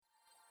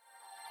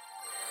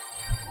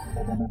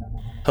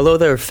Hello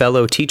there,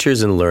 fellow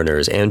teachers and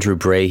learners. Andrew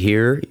Bray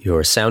here,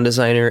 your sound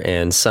designer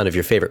and son of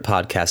your favorite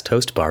podcast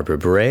host, Barbara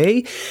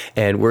Bray.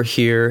 And we're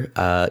here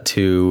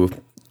to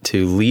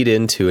lead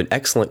into an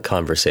excellent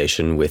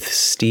conversation with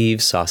Steve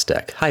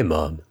Sostek. Hi,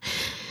 Mom.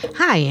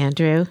 Hi,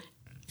 Andrew.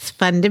 It's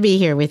fun to be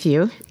here with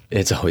you.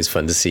 It's always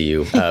fun to see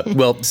you.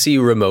 See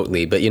you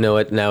remotely, but you know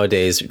what?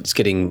 Nowadays, it's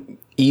getting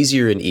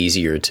easier and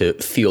easier to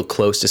feel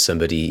close to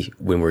somebody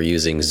when we're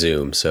using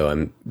Zoom. So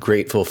I'm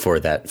grateful for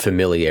that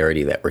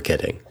familiarity that we're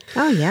getting.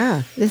 Oh,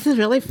 yeah. This is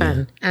really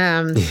fun.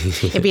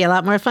 It'd be a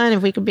lot more fun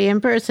if we could be in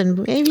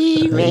person.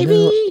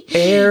 Maybe.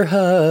 Air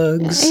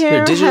hugs.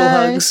 Or digital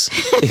hugs.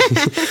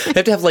 I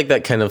have to have like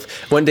that kind of,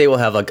 one day we'll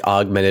have like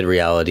augmented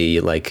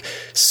reality, like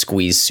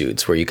squeeze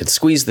suits where you can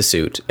squeeze the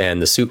suit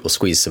and the suit will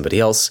squeeze somebody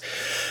else.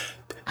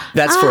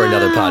 That's for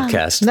another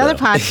podcast.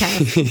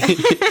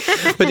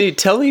 Podcast. But dude,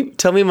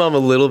 tell me, Mom, a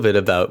little bit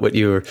about what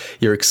your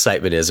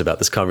excitement is about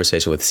this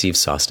conversation with Steve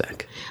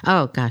Sostek.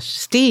 Oh gosh,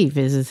 Steve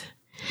is.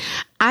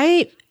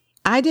 I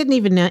didn't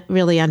even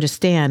really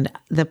understand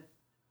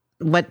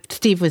what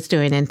Steve was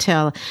doing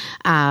until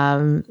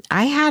I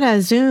had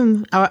a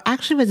Zoom, or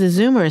actually it was a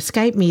Zoom or a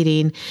Skype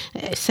meeting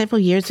several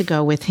years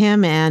ago with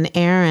him and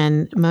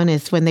Aaron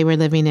Moniz when they were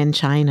living in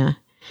China,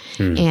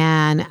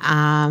 and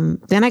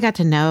then I got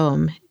to know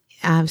him.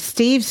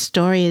 Steve's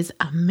story is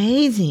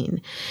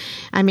amazing.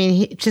 I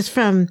mean, just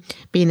from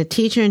being a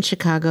teacher in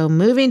Chicago,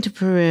 moving to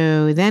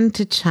Peru, then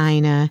to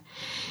China,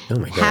 oh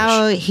my gosh.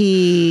 How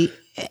he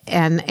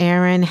and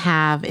Aaron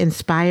have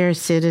Inspire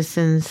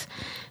Citizens,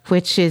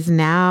 which is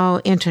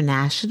now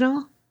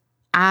international.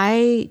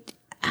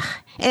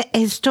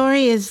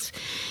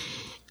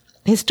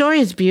 His story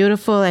is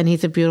beautiful, and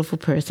he's a beautiful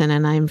person,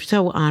 and I'm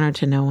so honored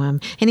to know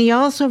him. And he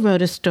also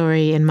wrote a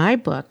story in my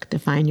book,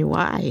 Define Your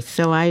Why.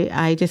 So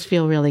I just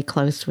feel really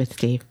close with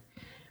Steve.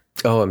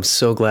 Oh, I'm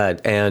so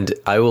glad. And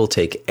I will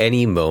take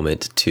any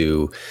moment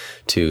to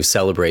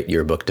celebrate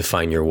your book,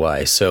 Define Your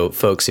Why. So,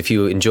 folks, if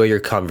you enjoy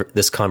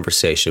this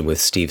conversation with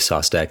Steve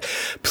Sostek,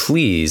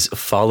 please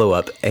follow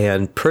up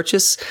and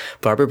purchase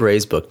Barbara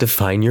Bray's book,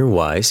 Define Your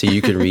Why, so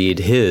you can read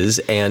his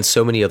and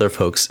so many other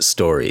folks'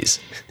 stories.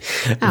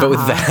 But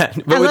with that,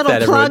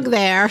 plug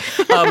there.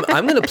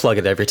 I'm going to plug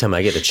it every time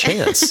I get a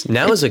chance.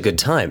 Now is a good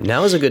time.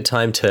 Now is a good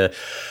time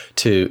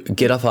to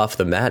get off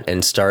the mat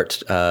and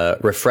start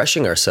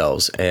refreshing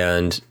ourselves,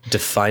 and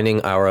defining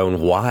our own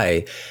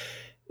why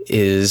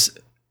is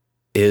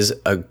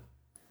a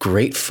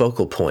great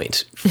focal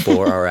point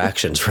for our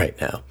actions right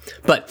now.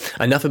 But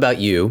enough about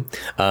you.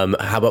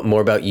 How about more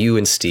about you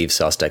and Steve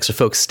Sostek? So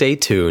folks, stay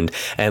tuned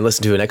and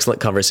listen to an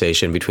excellent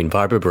conversation between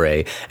Barbara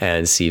Bray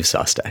and Steve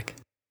Sostek.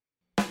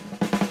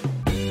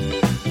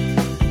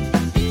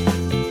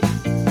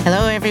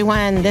 Hello,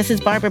 everyone. This is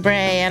Barbara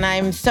Bray, and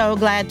I'm so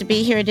glad to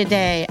be here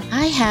today.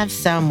 I have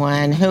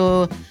someone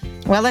who,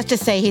 well, let's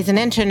just say he's an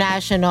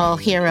international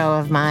hero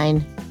of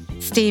mine,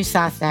 Steve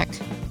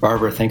Sostek.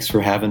 Barbara, thanks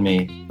for having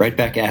me. Right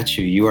back at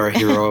you. You are a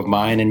hero of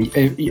mine. And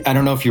I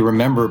don't know if you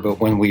remember, but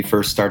when we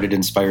first started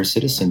Inspire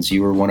Citizens,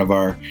 you were one of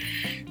our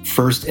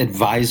first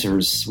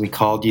advisors. We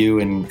called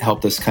you and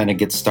helped us kind of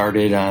get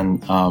started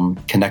on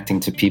connecting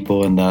to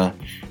people in the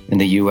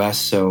U.S.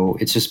 So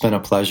it's just been a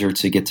pleasure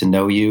to get to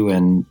know you.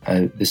 And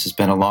this has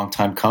been a long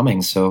time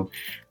coming. So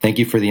thank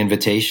you for the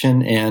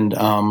invitation. And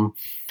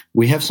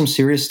we have some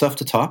serious stuff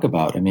to talk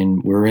about. I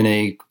mean, we're in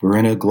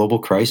a global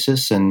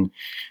crisis, and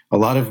a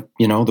lot of,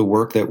 the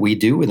work that we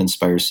do with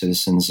Inspire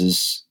Citizens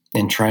is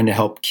in trying to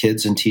help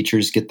kids and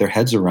teachers get their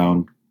heads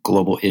around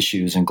global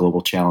issues and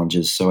global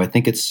challenges. So I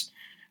think it's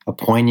a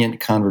poignant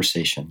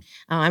conversation.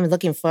 Oh, I'm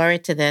looking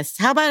forward to this.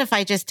 How about if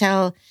I just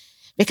tell,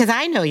 because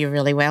I know you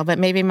really well, but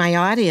maybe my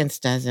audience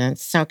doesn't.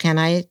 So can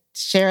I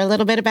share a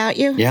little bit about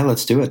you? Yeah,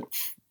 let's do it.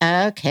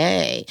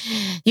 Okay.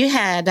 You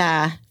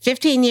had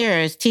 15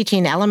 years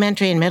teaching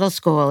elementary and middle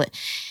school,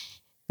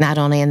 not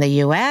only in the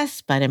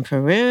U.S., but in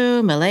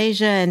Peru,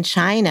 Malaysia, and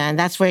China. And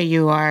that's where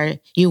you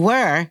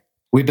were.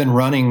 We've been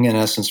running, in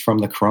essence, from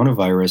the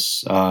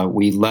coronavirus.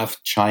 We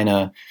left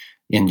China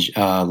in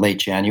late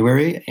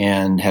January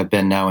and have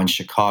been now in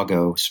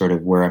Chicago, sort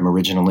of where I'm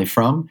originally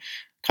from,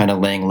 kind of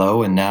laying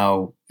low. And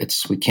now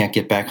we can't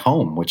get back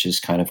home, which is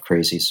kind of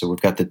crazy. So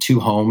we've got the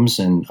two homes,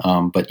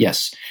 but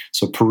yes,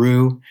 so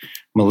Peru,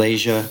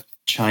 Malaysia,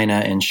 China,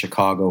 and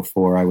Chicago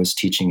I was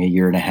teaching a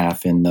year and a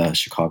half in the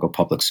Chicago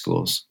public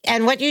schools.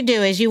 And what you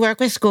do is you work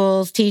with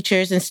schools,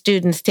 teachers, and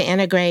students to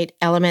integrate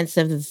elements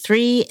of the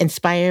three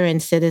Inspire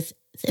Citizens.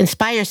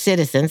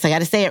 I got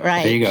to say it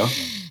right. There you go.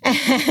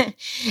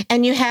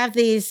 And you have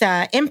these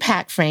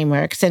impact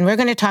frameworks, and we're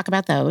going to talk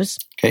about those.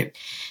 Okay.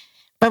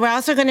 But we're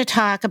also going to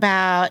talk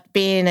about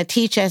being a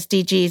Teach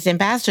SDGs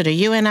ambassador.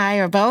 You and I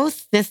are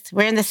both.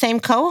 We're in the same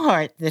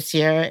cohort this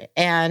year,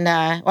 and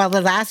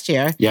the last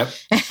year. Yep.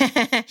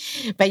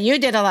 But you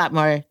did a lot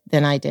more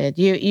than I did.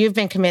 You've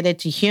been committed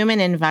to human,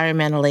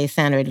 environmentally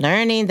centered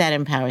learning that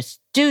empowers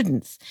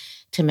students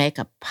to make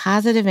a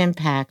positive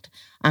impact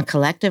on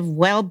collective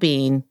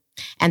well-being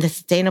and the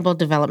sustainable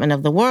development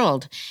of the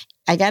world.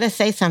 I got to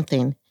say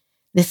something.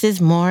 This is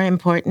more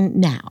important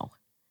now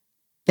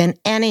than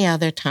any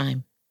other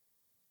time.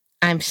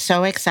 I'm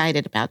so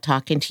excited about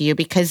talking to you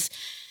because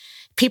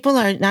people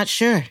are not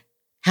sure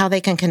how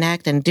they can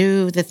connect and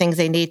do the things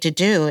they need to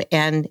do,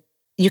 and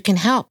you can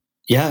help.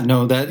 Yeah,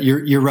 no, that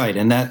you're right,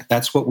 and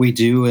that's what we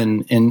do.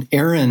 And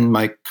Aaron,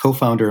 my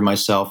co-founder, and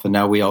myself, and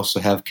now we also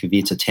have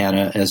Kavita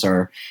Tana as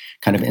our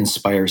kind of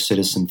Inspire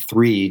Citizen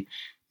 3.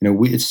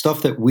 It's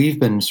stuff that we've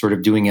been sort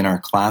of doing in our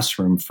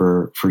classroom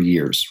for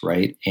years,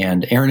 right?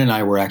 And Aaron and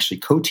I were actually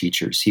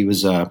co-teachers. He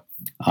was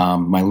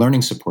my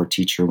learning support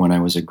teacher when I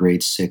was a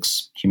grade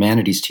 6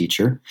 humanities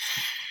teacher.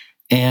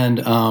 And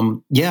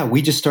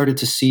we just started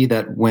to see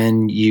that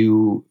when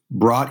you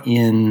brought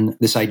in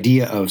this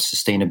idea of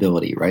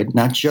sustainability, right?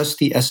 Not just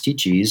the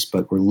SDGs,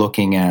 but we're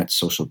looking at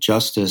social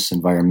justice,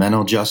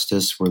 environmental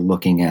justice. We're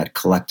looking at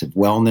collective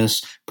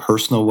wellness,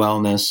 personal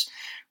wellness.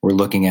 We're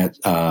looking at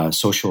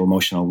social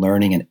emotional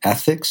learning and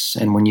ethics.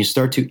 And when you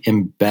start to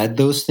embed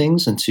those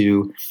things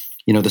into,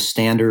 the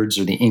standards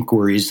or the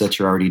inquiries that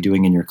you're already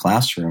doing in your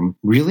classroom,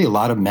 really a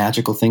lot of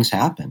magical things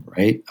happen,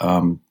 right?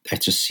 I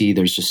just see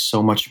there's just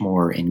so much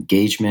more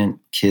engagement.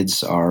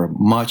 Kids are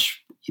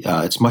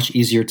it's much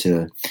easier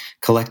to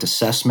collect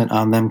assessment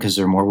on them because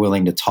they're more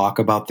willing to talk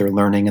about their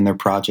learning and their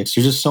projects.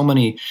 There's just so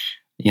many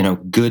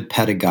good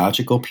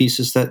pedagogical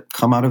pieces that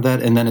come out of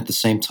that. And then at the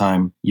same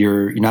time,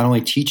 you're not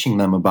only teaching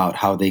them about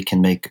how they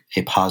can make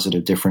a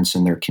positive difference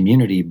in their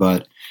community,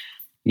 but,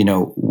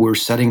 we're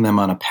setting them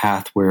on a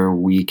path where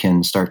we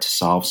can start to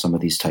solve some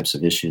of these types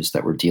of issues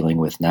that we're dealing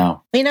with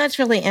now. It's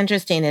really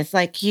interesting. It's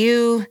like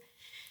you've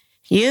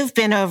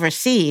been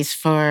overseas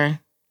for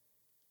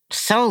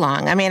so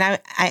long. I mean,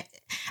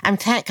 I'm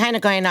kind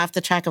of going off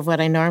the track of what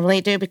I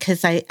normally do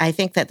because I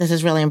think that this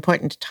is really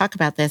important to talk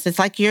about this. It's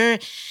like you've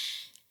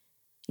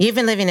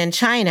been living in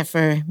China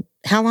for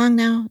how long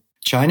now?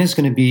 China's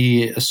going to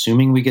be,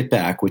 assuming we get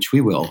back, which we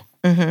will,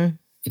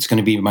 it's going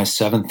to be my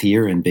 7th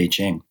year in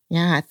Beijing.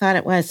 Yeah, I thought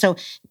it was. So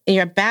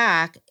you're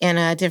back in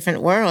a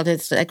different world.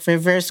 It's like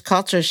reverse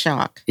culture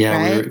shock.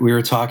 Yeah, right? we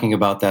were talking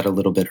about that a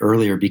little bit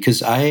earlier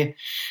because I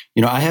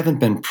haven't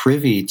been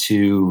privy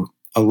to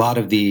a lot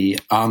of the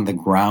on the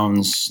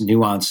grounds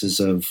nuances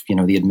of,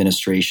 the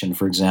administration,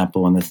 for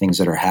example, and the things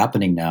that are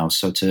happening now.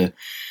 So to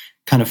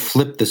kind of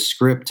flip the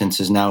script and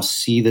to now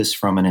see this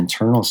from an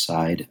internal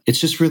side, it's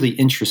just really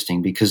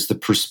interesting because the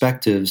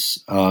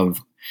perspectives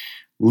of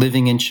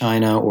living in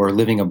China or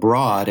living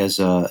abroad as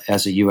a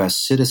U.S.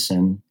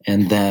 citizen,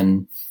 and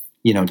then,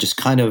 just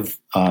kind of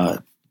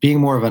being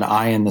more of an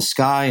eye in the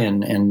sky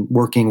and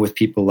working with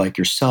people like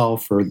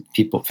yourself or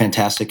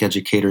fantastic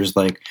educators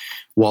like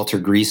Walter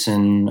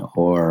Greason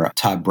or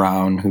Todd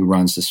Brown, who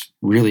runs this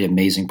really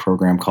amazing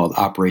program called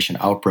Operation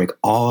Outbreak,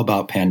 all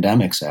about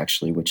pandemics,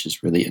 actually, which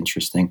is really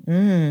interesting.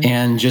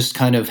 And just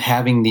kind of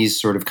having these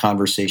sort of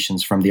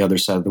conversations from the other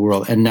side of the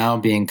world and now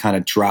being kind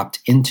of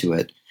dropped into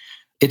it.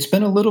 It's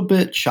been a little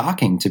bit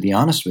shocking, to be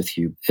honest with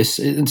you. At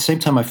the same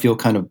time, I feel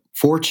kind of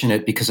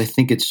fortunate because I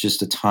think it's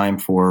just a time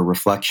for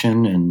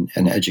reflection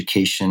and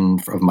education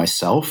of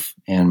myself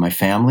and my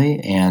family.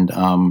 And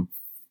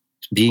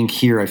being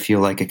here, I feel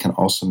like it can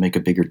also make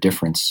a bigger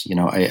difference.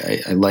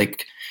 I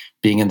like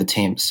being in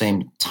the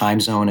same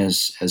time zone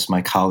as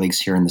my colleagues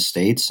here in the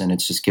States, and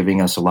it's just giving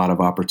us a lot of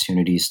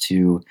opportunities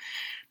to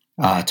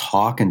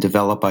talk and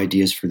develop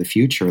ideas for the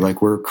future.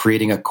 Like we're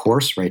creating a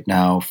course right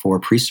now for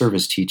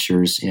pre-service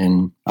teachers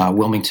in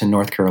Wilmington,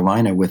 North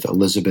Carolina with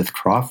Elizabeth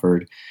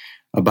Crawford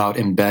about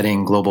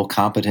embedding global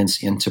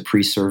competence into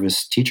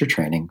pre-service teacher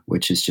training,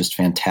 which is just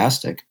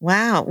fantastic.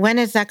 Wow. When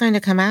is that going to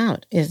come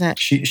out? Is that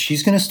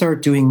she's going to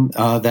start doing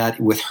that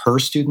with her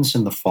students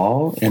in the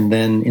fall, and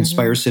then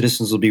Inspire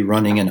Citizens will be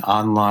running an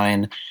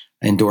online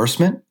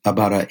endorsement,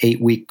 about an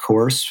 8-week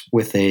course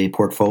with a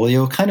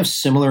portfolio, kind of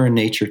similar in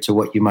nature to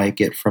what you might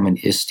get from an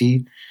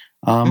ISTE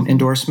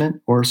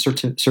endorsement or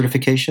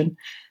certification.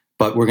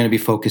 But we're going to be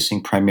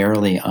focusing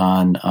primarily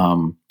on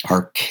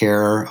our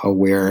care,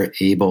 aware,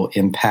 able,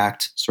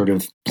 impact sort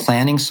of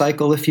planning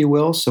cycle, if you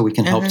will. So we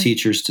can help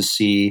teachers to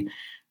see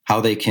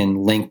how they can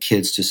link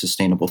kids to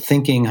sustainable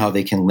thinking, how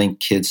they can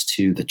link kids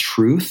to the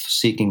truth,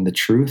 seeking the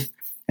truth,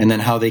 and then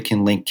how they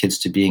can link kids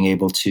to being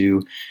able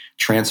to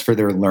transfer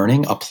their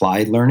learning,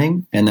 applied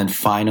learning, and then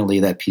finally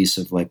that piece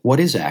of like, what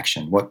is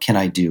action? What can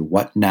I do?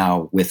 What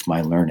now with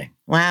my learning?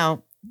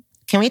 Wow.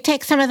 Can we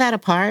take some of that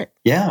apart?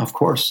 Yeah, of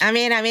course. I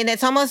mean,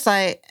 it's almost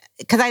like,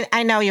 because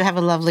I know you have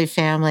a lovely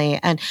family.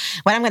 And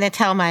what I'm going to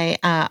tell my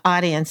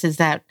audience is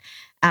that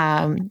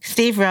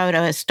Steve wrote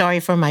a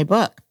story for my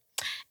book,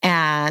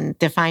 and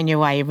Define Your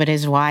Why, but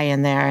his why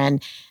in there.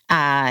 And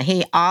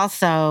he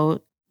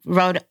also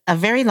wrote a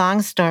very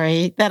long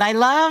story that I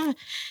love.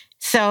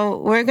 So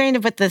we're going to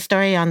put the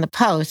story on the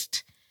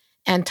post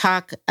and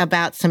talk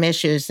about some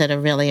issues that are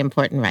really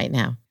important right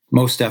now.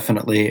 Most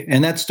definitely.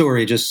 And that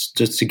story, just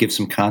to give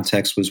some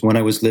context, was when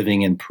I was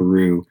living in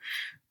Peru.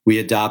 We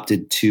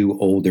adopted 2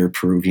 older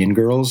Peruvian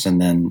girls, and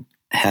then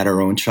had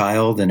our own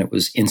child, and it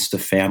was Insta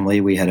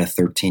family. We had a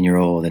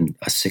 13-year-old and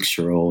a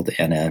 6-year-old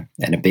and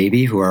a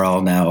baby who are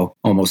all now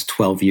almost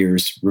 12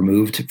 years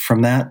removed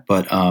from that.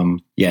 But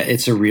yeah,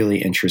 it's a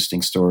really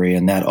interesting story.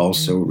 And that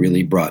also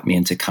really brought me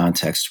into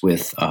context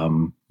with,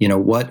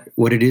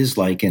 what it is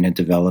like in a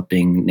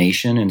developing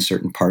nation, in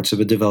certain parts of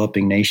a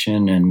developing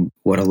nation, and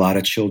what a lot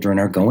of children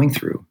are going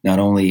through, not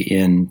only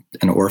in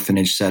an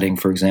orphanage setting,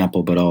 for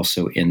example, but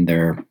also in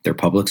their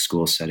public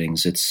school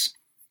settings. It's,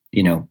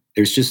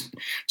 there's just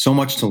so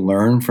much to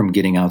learn from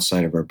getting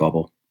outside of our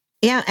bubble.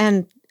 Yeah.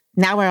 And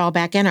now we're all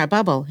back in our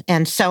bubble.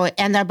 And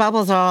their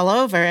bubbles are all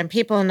over and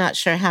people are not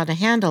sure how to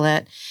handle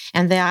it.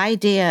 And the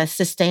idea of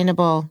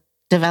sustainable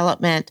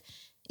development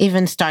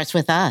even starts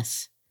with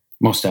us.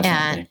 Most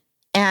definitely.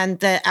 And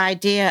the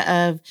idea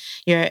of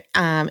your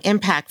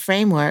impact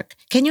framework,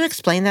 can you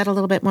explain that a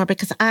little bit more?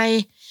 Because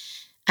I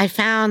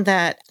found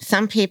that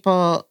some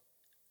people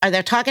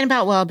they're talking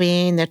about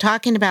well-being, they're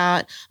talking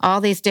about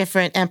all these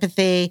different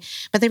empathy,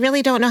 but they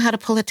really don't know how to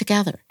pull it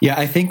together. Yeah,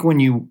 I think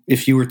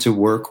if you were to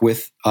work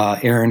with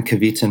Aaron,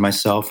 Kavita, and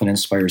myself and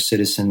Inspire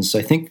Citizens,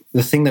 I think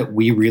the thing that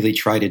we really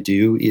try to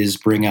do is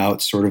bring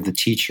out sort of the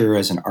teacher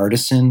as an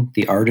artisan,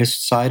 the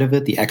artist side of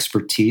it, the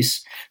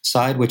expertise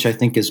side, which I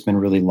think has been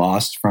really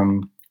lost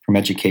from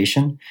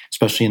education,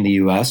 especially in the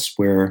U.S.,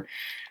 where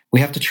we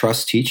have to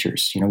trust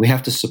teachers. We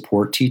have to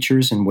support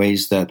teachers in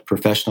ways that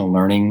professional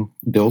learning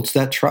builds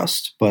that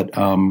trust, but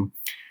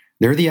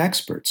they're the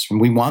experts and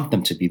we want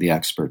them to be the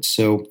experts.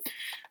 So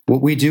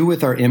what we do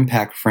with our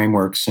impact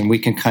frameworks, and we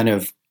can kind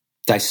of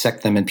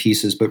dissect them in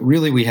pieces, but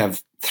really we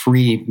have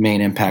 3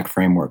 main impact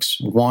frameworks.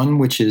 One,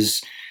 which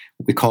is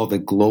we call the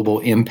Global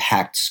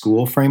Impact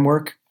School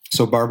Framework.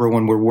 So Barbara,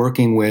 when we're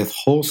working with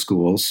whole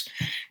schools,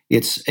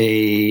 it's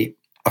a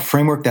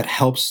framework that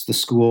helps the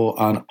school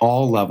on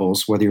all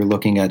levels, whether you're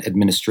looking at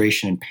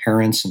administration and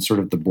parents and sort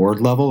of the board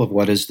level of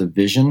what is the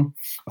vision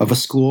of a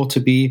school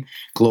to be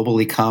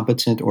globally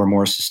competent or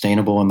more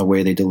sustainable in the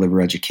way they deliver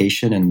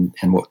education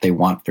and what they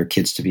want their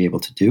kids to be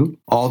able to do,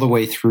 all the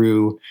way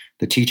through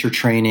the teacher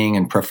training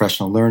and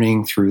professional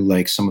learning, through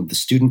like some of the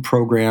student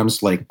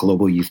programs like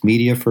Global Youth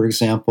Media, for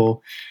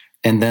example,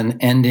 and then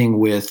ending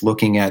with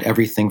looking at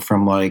everything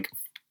from like,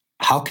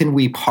 how can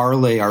we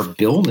parlay our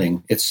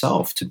building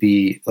itself to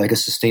be like a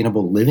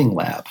sustainable living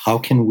lab? How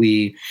can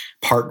we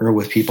partner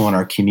with people in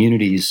our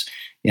communities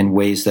in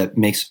ways that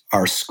makes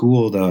our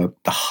school the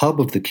hub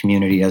of the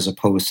community as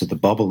opposed to the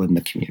bubble in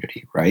the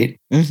community, right?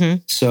 Mm-hmm.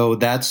 So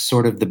that's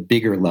sort of the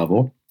bigger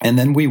level. And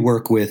then we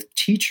work with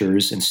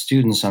teachers and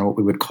students on what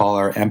we would call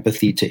our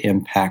empathy to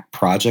impact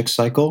project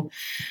cycle.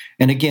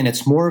 And again,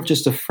 it's more of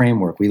just a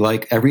framework. We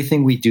like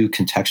everything we do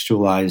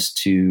contextualized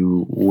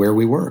to where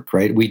we work,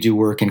 right? We do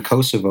work in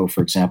Kosovo,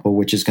 for example,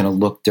 which is going to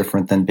look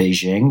different than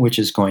Beijing, which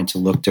is going to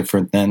look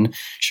different than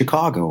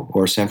Chicago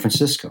or San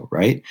Francisco,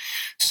 right?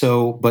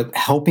 So, but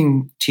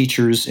helping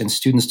teachers and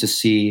students to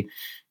see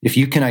if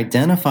you can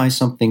identify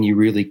something you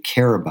really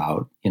care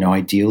about,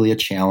 ideally a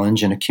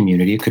challenge in a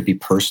community, it could be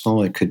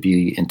personal, it could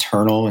be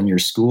internal in your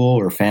school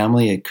or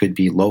family, it could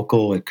be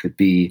local, it could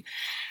be,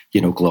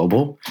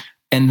 global.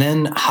 And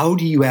then how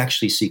do you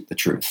actually seek the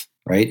truth,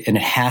 right? And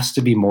it has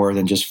to be more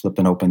than just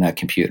flipping open that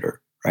computer,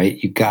 right?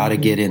 You got to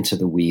get into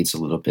the weeds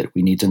a little bit.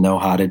 We need to know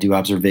how to do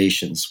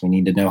observations. We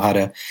need to know how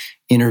to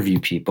interview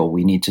people.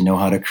 We need to know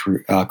how to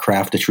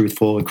craft a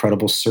truthful and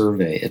credible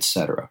survey, et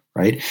cetera,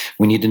 right?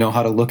 We need to know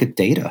how to look at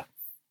data,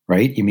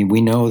 right?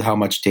 We know how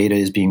much data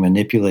is being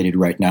manipulated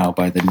right now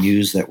by the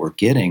news that we're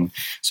getting.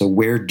 So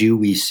where do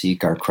we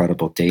seek our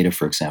credible data,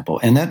 for example?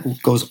 And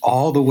that goes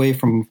all the way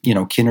from,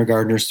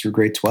 kindergartners through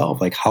grade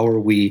 12. Like, how are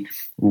we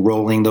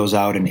rolling those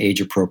out in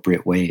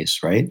age-appropriate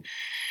ways, right?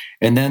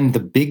 And then the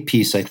big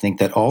piece I think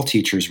that all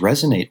teachers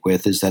resonate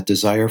with is that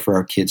desire for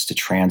our kids to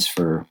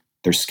transfer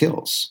their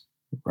skills,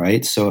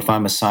 right? So if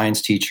I'm a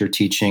science teacher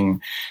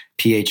teaching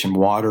pH in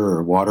water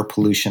or water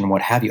pollution,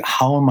 what have you,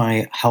 how am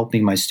I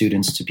helping my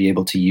students to be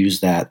able to use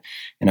that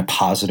in a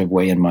positive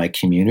way in my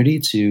community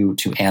to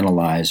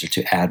analyze or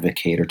to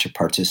advocate or to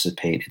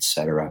participate, et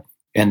cetera?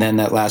 And then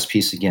that last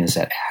piece, again, is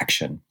that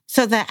action.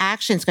 So the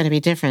action is going to be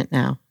different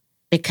now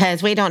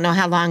because we don't know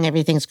how long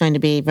everything's going to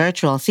be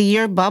virtual. See,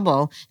 your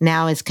bubble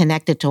now is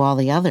connected to all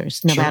the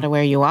others, no matter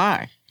where you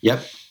are.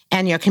 Yep.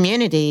 And your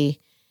community,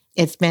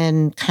 it's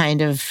been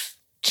kind of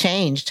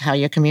changed how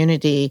your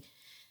community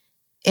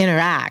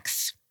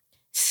interacts.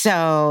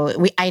 So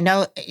I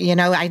know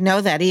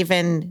that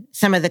even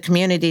some of the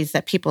communities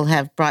that people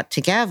have brought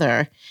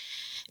together,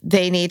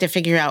 they need to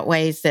figure out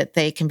ways that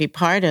they can be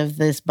part of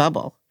this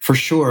bubble. For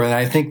sure. And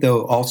I think,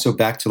 though, also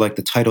back to like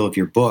the title of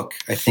your book,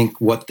 I think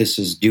what this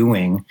is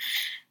doing,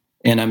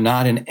 and I'm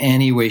not in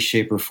any way,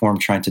 shape, or form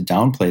trying to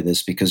downplay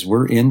this because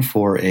we're in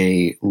for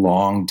a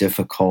long,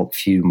 difficult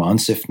few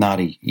months, if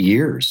not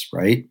years,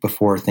 right?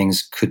 Before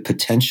things could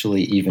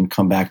potentially even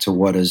come back to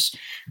what is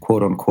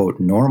quote unquote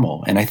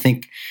normal. And I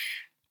think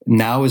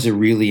now is a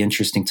really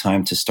interesting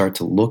time to start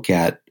to look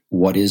at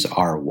what is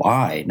our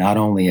why, not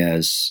only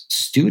as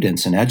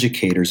students and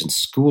educators in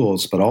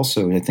schools, but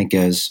also I think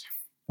as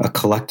a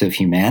collective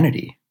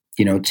humanity,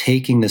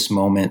 taking this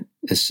moment,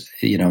 this,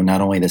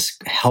 not only this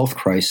health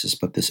crisis,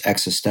 but this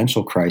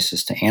existential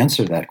crisis to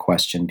answer that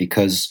question,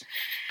 because,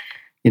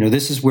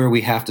 this is where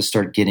we have to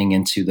start getting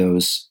into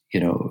those,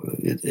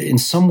 in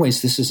some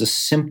ways, this is a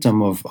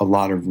symptom of a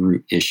lot of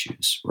root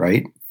issues,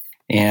 right?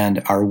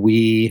 And are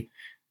we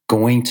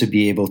going to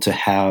be able to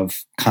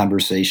have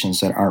conversations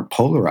that aren't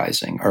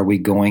polarizing? Are we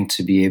going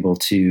to be able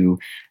to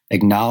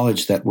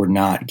acknowledge that we're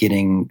not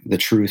getting the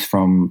truth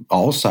from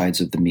all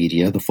sides of the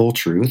media, the full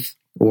truth?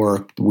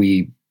 Or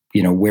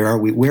where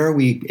are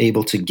we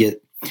able to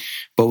get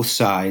both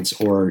sides,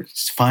 or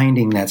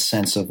finding that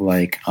sense of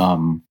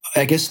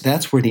I guess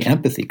that's where the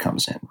empathy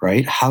comes in,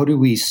 right? How do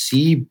we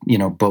see,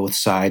 both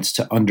sides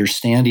to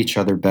understand each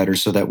other better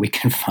so that we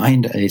can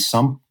find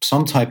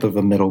some type of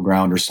a middle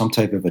ground or some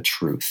type of a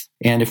truth?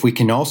 And if we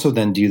can also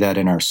then do that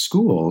in our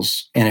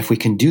schools, and if we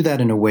can do that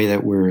in a way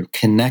that we're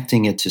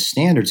connecting it to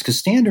standards, because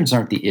standards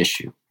aren't the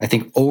issue. I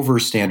think over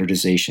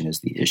standardization is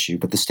the issue,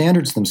 but the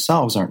standards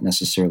themselves aren't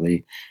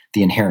necessarily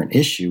the inherent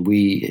issue.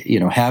 We,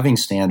 having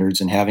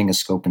standards and having a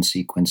scope and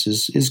sequence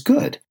is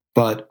good.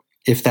 But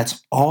if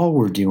that's all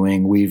we're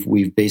doing,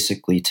 we've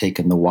basically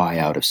taken the why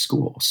out of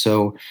school.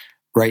 So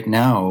right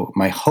now,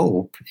 my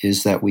hope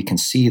is that we can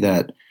see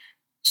that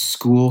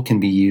school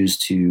can be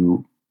used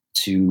to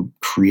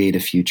create a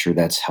future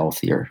that's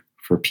healthier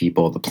for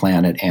people, the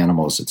planet,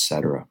 animals,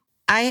 etc.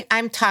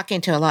 I'm talking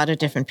to a lot of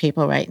different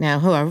people right now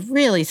who are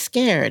really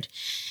scared,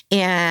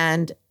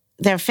 and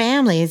their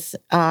families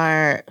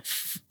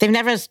they've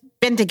never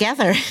been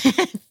together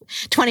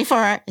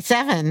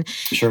 24/7.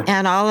 Sure.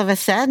 And all of a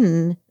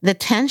sudden, the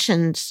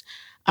tensions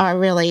are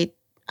really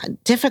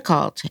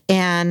difficult.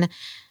 And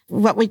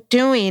what we're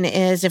doing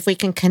is, if we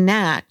can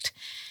connect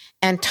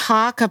and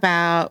talk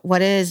about what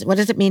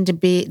does it mean to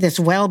be this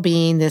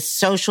well-being, this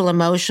social,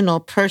 emotional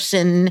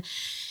person,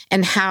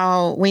 and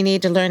how we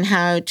need to learn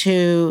how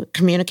to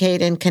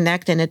communicate and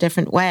connect in a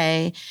different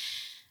way.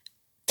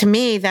 To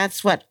me,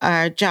 that's what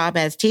our job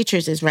as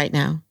teachers is right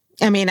now.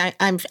 I mean,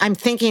 I'm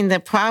thinking the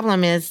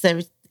problem is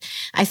that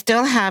I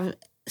still have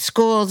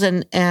schools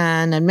and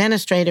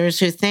administrators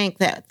who think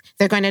that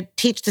they're going to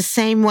teach the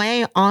same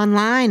way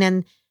online,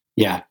 and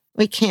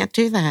we can't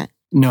do that.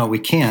 No, we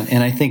can't.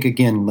 And I think,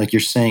 again, like you're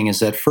saying, is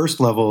that first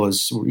level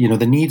is,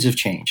 the needs have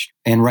changed.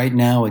 And right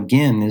now,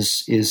 again,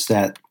 is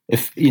that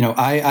if,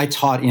 I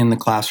taught in the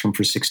classroom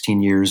for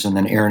 16 years, and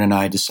then Aaron and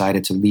I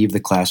decided to leave the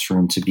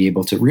classroom to be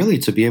able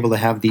to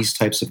have these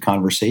types of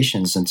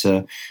conversations and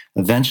to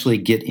eventually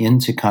get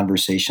into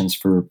conversations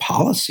for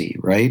policy,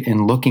 right?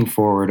 And looking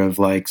forward of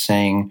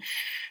saying,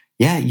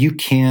 yeah, you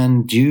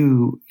can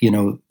do,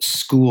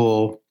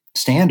 school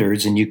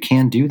standards and you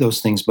can do those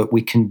things, but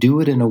we can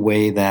do it in a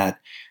way that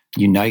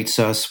unites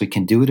us. We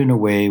can do it in a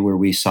way where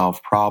we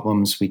solve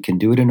problems. We can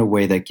do it in a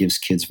way that gives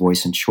kids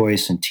voice and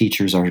choice, and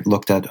teachers are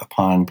looked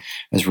upon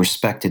as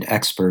respected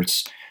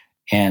experts,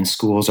 and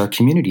schools are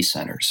community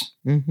centers.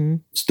 Mm-hmm.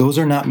 So those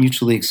are not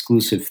mutually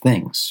exclusive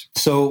things.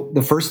 So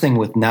the first thing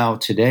with now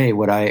today,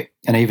 and I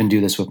even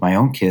do this with my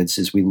own kids,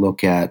 is we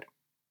look at,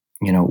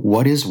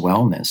 what is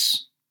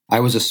wellness? I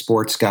was a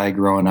sports guy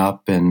growing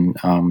up, and,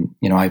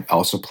 I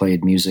also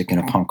played music in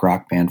a punk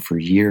rock band for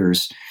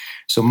years.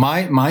 So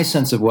my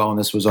sense of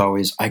wellness was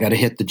always, I got to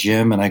hit the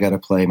gym and I got to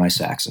play my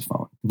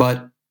saxophone.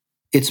 But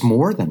it's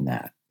more than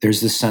that. There's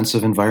this sense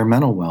of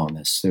environmental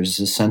wellness. There's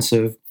this sense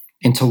of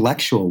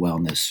intellectual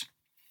wellness,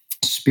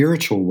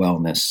 spiritual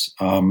wellness,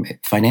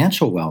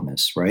 financial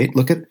wellness, right?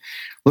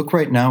 Look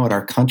right now at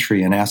our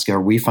country and ask,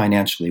 are we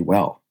financially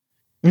well?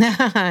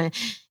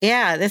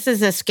 Yeah, this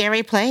is a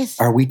scary place.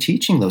 Are we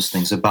teaching those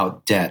things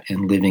about debt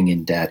and living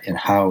in debt and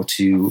how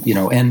to,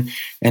 and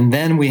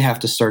then we have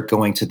to start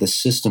going to the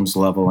systems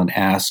level and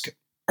ask,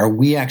 are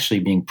we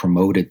actually being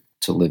promoted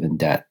to live in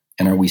debt?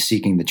 And are we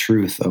seeking the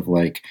truth of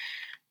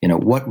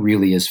what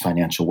really is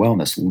financial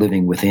wellness?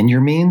 Living within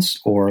your means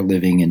or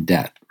living in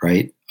debt,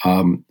 right?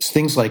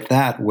 Things like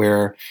that,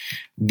 where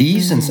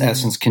these, in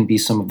essence, can be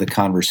some of the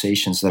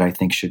conversations that I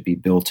think should be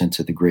built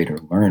into the greater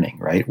learning,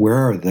 right? Where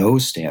are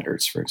those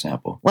standards, for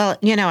example? Well,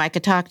 I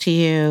could talk to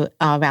you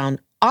around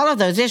all of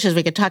those issues.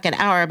 We could talk an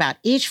hour about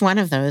each one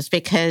of those,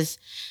 because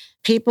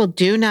people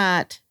do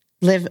not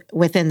live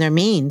within their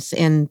means,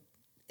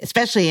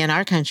 especially in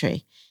our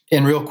country.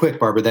 And real quick,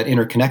 Barbara, that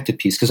interconnected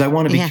piece, because I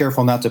want to be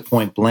careful not to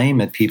point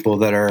blame at people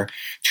that are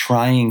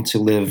trying to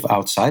live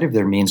outside of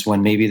their means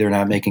when maybe they're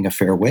not making a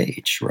fair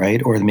wage,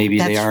 right? Or maybe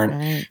they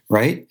aren't,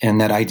 right?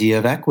 And that idea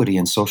of equity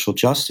and social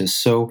justice.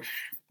 So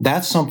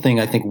that's something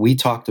I think we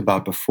talked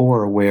about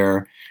before,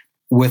 where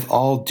with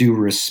all due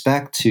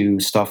respect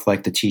to stuff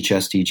like the Teach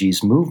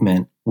SDGs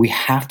movement, we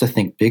have to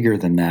think bigger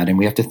than that. And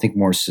we have to think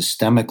more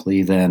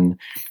systemically than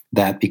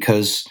that,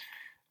 because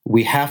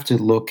we have to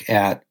look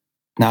at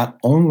not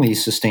only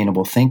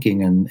sustainable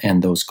thinking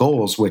and those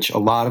goals, which a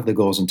lot of the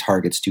goals and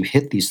targets do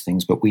hit these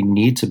things, but we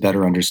need to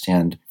better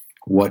understand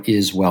what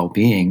is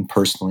well-being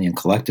personally and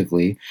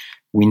collectively.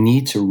 We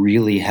need to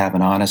really have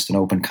an honest and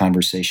open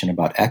conversation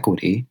about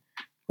equity,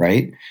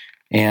 right?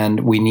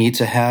 And we need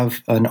to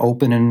have an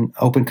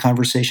open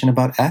conversation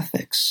about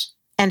ethics.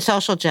 And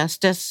social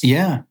justice.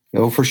 Yeah.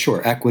 Oh, for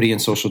sure. Equity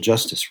and social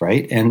justice,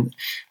 right? And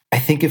I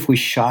think if we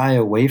shy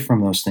away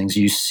from those things,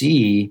 you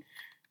see,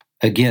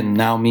 again,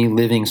 now me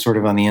living sort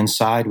of on the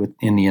inside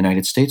in the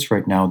United States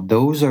right now,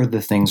 those are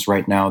the things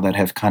right now that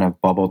have kind of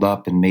bubbled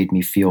up and made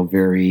me feel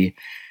very,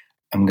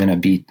 I'm going to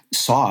be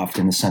soft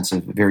in the sense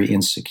of very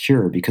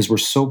insecure, because we're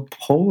so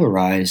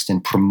polarized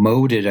and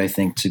promoted, I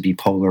think, to be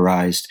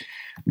polarized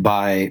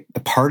by the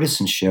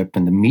partisanship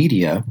and the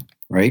media,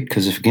 right?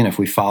 Because if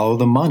we follow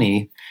the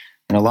money,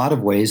 in a lot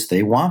of ways,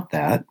 they want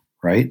that,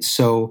 right?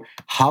 So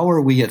how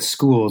are we at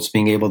schools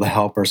being able to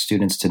help our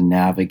students to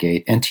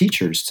navigate, and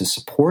teachers to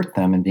support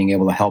them and being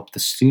able to help the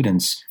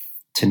students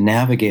to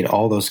navigate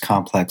all those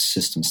complex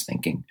systems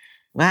thinking?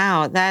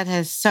 Wow, that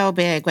is so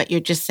big, what you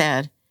just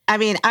said. I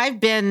mean, I've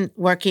been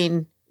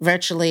working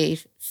virtually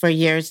for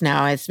years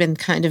now. It's been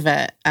kind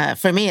of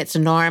for me, it's a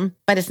norm,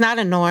 but it's not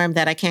a norm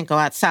that I can't go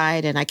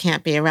outside and I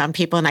can't be around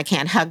people and I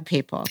can't hug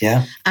people.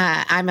 Yeah.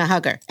 I'm a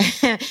hugger.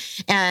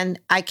 And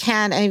I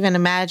can't even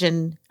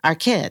imagine our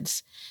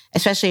kids,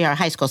 especially our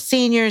high school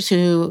seniors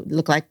who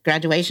look like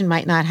graduation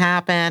might not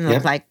happen,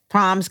 look like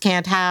proms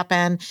can't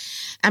happen.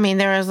 I mean,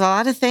 there is a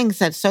lot of things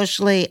that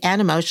socially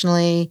and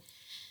emotionally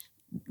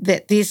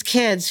that these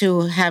kids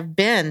who have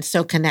been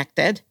so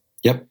connected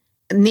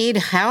need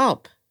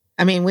help.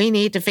 I mean, we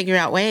need to figure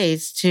out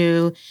ways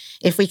to,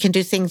 if we can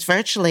do things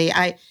virtually.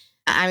 I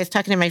was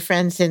talking to my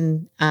friends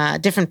in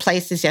different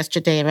places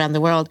yesterday around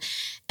the world,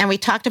 and we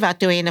talked about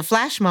doing a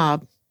flash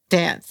mob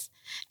dance.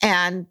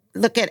 And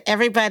look at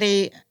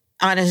everybody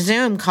on a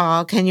Zoom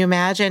call. Can you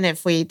imagine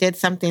if we did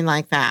something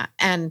like that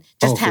and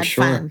just had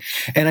fun?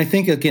 And I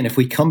think, again, if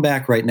we come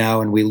back right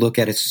now and we look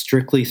at it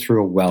strictly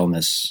through a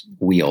wellness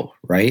wheel,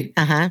 right?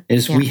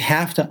 We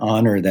have to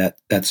honor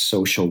that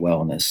social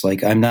wellness.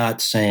 Like, I'm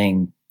not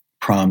saying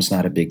prom's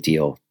not a big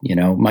deal. You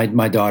know,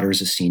 my daughter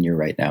is a senior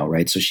right now,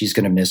 right? So she's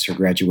going to miss her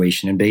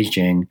graduation in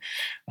Beijing.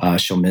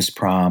 She'll miss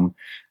prom.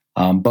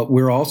 But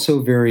we're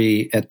also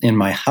in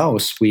my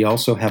house, we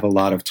also have a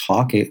lot of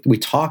talk. We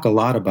talk a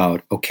lot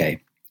about,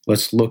 okay,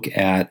 let's look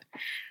at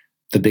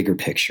the bigger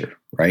picture,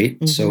 right?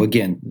 Mm-hmm. So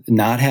again,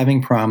 not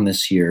having prom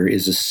this year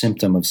is a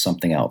symptom of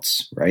something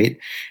else, right?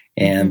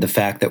 And the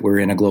fact that we're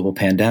in a global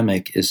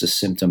pandemic is a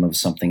symptom of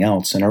something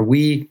else. And are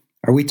we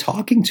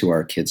talking to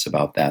our kids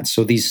about that?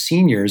 So these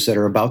seniors that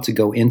are about to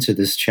go into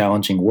this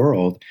challenging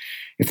world,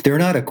 if they're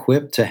not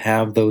equipped to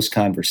have those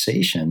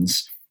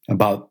conversations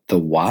about the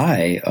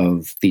why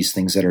of these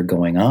things that are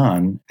going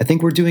on, I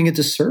think we're doing a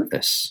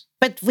disservice.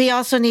 But we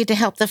also need to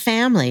help the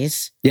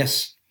families.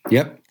 Yes.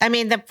 Yep. I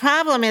mean, the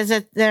problem is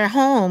that they're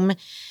home,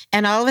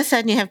 and all of a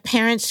sudden you have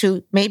parents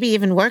who maybe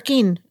even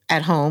working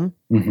at home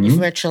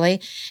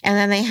virtually, and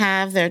then they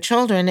have their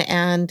children,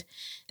 and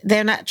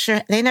they're not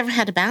sure. They never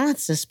had to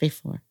balance this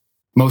before.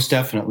 Most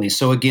definitely.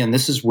 So again,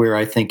 this is where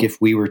I think if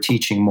we were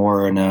teaching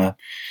more in a,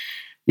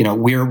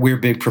 we're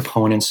big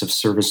proponents of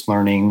service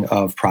learning,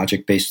 of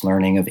project-based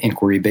learning, of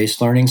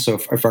inquiry-based learning. So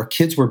if our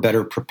kids were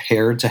better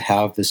prepared to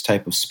have this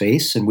type of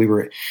space, and we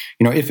were,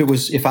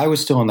 if I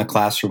was still in the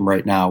classroom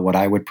right now, what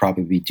I would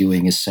probably be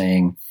doing is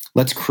saying,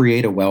 let's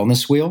create a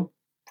wellness wheel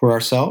for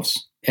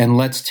ourselves. And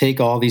let's take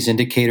all these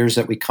indicators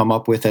that we come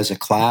up with as a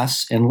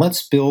class, and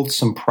let's build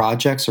some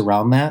projects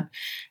around that.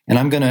 And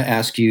I'm going to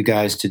ask you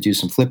guys to do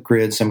some flip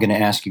grids. I'm going to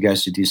ask you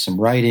guys to do some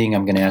writing.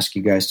 I'm going to ask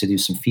you guys to do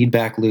some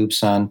feedback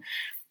loops on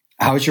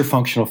how is your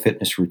functional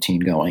fitness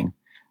routine going?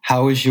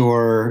 How is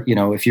your,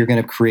 if you're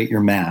going to create your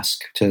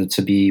mask to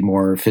be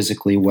more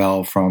physically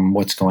well from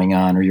what's going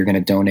on, or you're going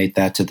to donate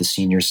that to the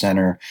senior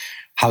center,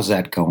 how's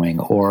that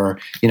going? Or,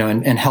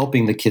 and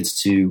helping the kids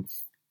to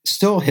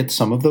still hit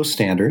some of those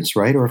standards,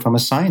 right? Or if I'm a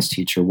science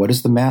teacher, what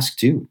does the mask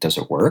do? Does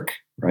it work,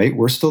 right?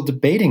 We're still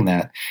debating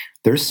that.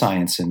 There's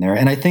science in there.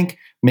 And I think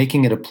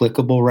making it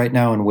applicable right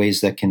now in ways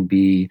that can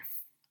be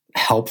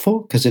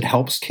helpful, because it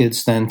helps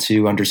kids then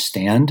to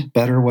understand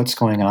better what's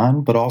going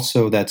on, but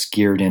also that's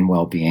geared in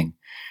well-being.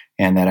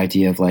 And that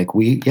idea of like,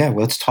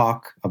 let's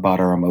talk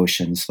about our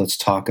emotions. Let's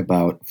talk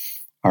about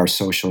our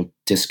social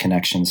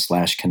disconnection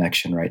 /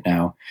 connection right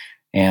now.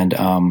 And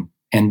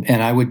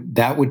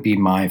that would be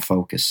my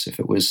focus if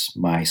it was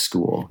my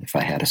school, if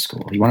I had a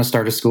school. You want to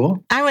start a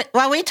school?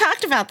 Well, we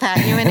talked about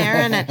that, you and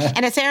Aaron,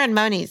 and it's Aaron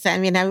Moniz. I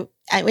mean,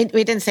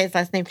 we didn't say his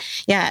last name.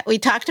 Yeah, we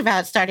talked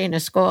about starting a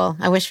school.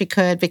 I wish we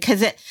could,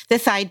 because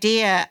this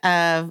idea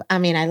of,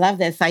 I love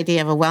this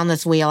idea of a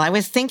wellness wheel. I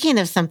was thinking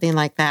of something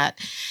like that.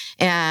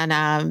 And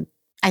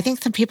I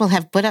think some people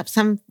have put up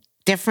some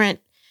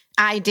different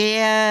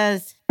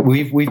ideas.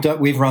 We've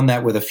run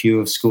that with a few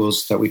of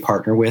schools that we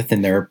partner with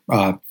in their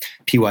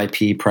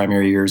PYP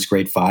primary years,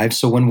 grade 5.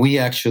 So when we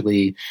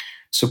actually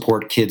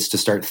support kids to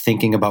start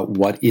thinking about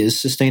what is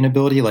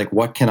sustainability, like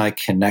what can I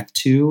connect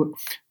to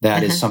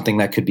that is something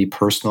that could be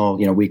personal.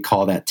 We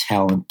call that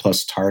talent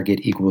plus target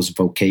equals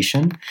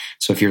vocation.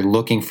 So if you're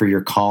looking for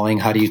your calling,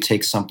 how do you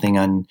take something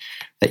on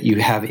that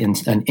you have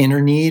an inner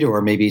need, or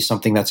maybe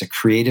something that's a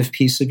creative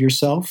piece of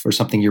yourself, or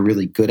something you're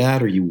really good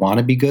at or you want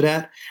to be good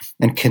at,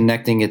 and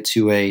connecting it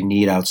to a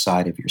need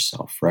outside of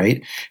yourself,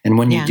 right? And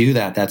when you do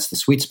that, that's the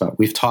sweet spot.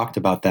 We've talked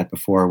about that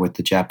before with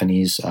the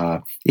Japanese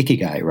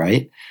ikigai,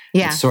 right?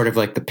 Yeah. It's sort of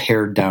like the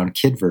pared down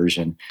kid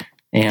version.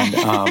 And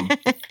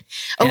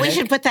we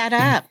should put that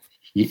up.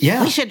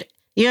 Yeah. We should.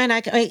 You and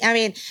I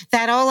mean,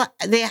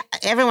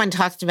 everyone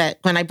talks about,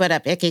 when I put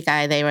up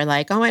Ikigai, they were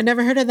like, oh, I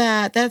never heard of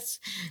that. That's,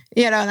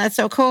 that's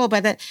so cool.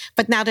 But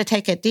now to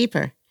take it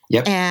deeper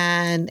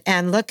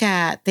and look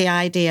at the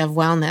idea of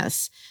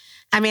wellness.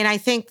 I mean, I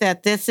think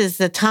that this is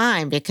the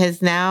time,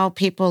 because now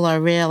people are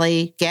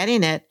really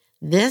getting it.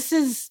 This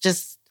is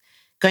just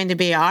going to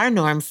be our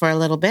norm for a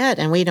little bit,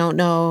 and we don't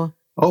know.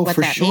 Oh,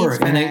 for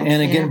sure. And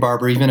again,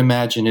 Barbara, even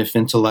imagine if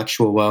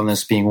intellectual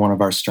wellness being one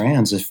of our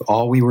strands, if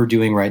all we were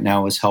doing right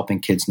now is helping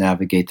kids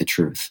navigate the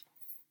truth,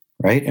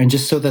 right? And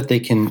just so that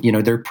they can,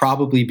 they're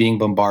probably being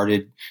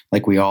bombarded,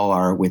 like we all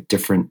are, with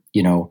different,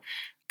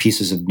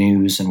 pieces of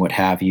news and what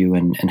have you,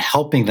 and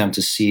helping them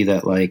to see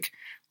that, like,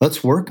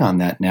 let's work on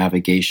that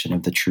navigation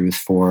of the truth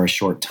for a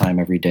short time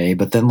every day.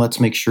 But then let's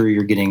make sure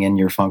you're getting in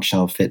your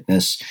functional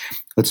fitness.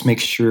 Let's make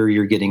sure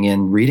you're getting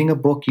in reading a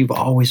book you've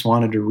always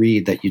wanted to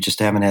read that you just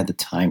haven't had the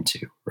time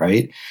to,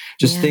 right?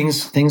 Just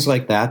things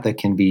like that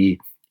can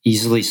be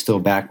easily still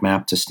back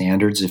mapped to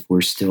standards if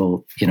we're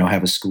still,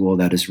 have a school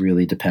that is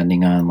really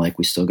depending on, like,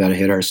 we still got to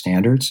hit our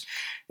standards.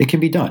 It can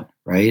be done,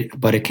 right?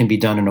 But it can be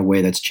done in a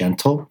way that's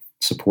gentle,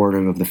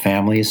 supportive of the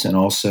families, and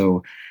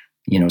also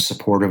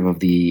supportive of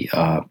the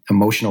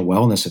emotional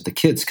wellness of the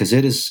kids. Because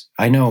it is,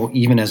 I know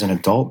even as an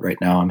adult right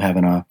now, I'm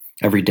having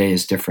every day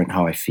is different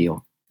how I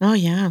feel. Oh,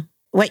 yeah.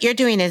 What you're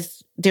doing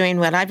is doing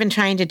what I've been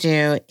trying to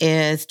do,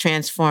 is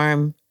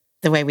transform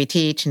the way we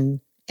teach and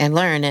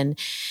learn. And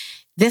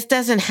this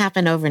doesn't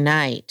happen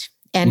overnight.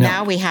 And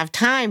now we have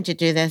time to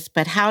do this,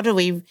 but how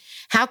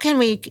can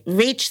we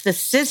reach the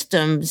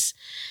systems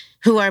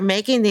who are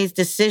making these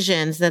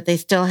decisions that they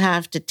still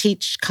have to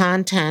teach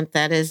content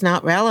that is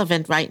not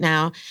relevant right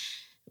now,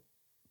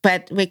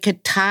 but we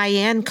could tie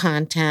in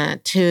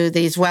content to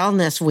these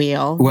wellness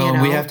wheel. Well,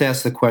 we have to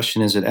ask the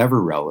question, is it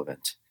ever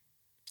relevant?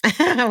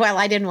 Well,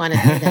 I didn't want to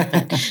say that,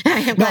 but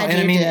I'm glad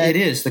you did. It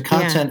is. The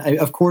content,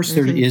 of course,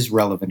 there is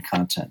relevant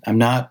content. I'm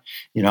not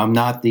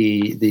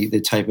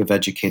the type of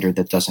educator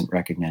that doesn't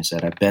recognize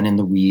that. I've been in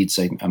the weeds.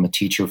 I'm a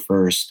teacher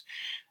first.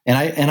 And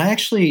I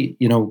actually,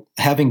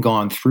 having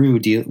gone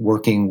through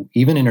working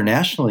even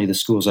internationally, the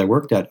schools I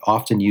worked at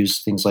often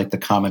use things like the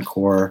Common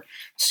Core,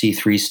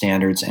 C3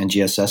 standards, and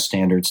GSS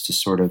standards to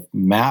sort of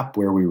map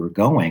where we were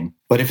going.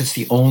 But if it's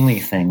the only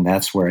thing,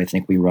 that's where I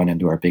think we run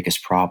into our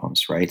biggest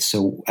problems, right?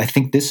 So I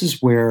think this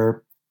is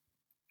where,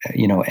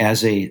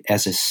 as a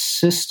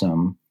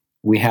system,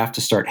 we have to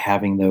start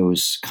having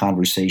those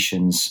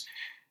conversations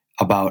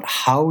about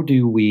how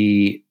do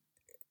we,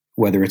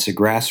 whether it's a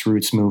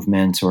grassroots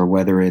movement or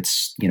whether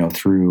it's,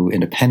 through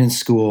independent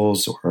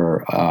schools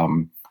or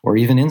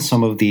even in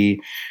some of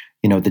the,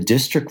 the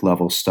district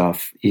level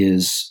stuff,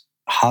 is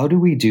how do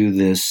we do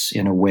this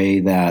in a way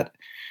that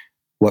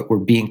what we're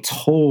being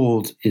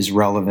told is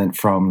relevant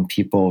from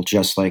people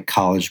just like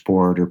College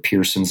Board or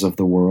Pearson's of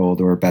the world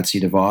or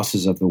Betsy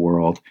DeVos's of the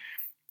world.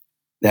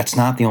 That's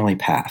not the only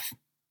path.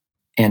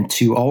 And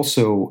to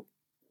also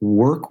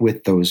work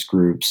with those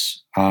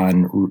groups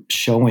on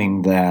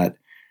showing that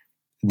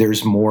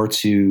there's more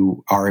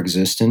to our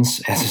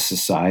existence as a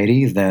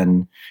society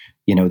than,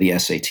 the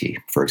SAT,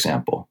 for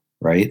example,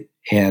 right?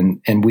 And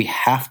we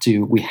have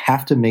to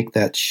make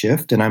that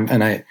shift. And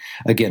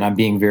I'm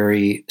being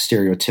very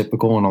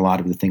stereotypical in a lot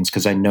of the things,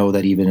 because I know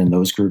that even in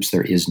those groups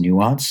there is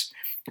nuance.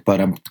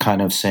 But I'm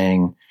kind of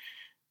saying,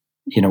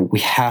 we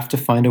have to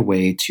find a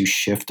way to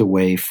shift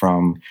away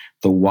from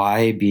the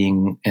why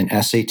being an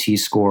SAT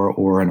score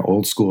or an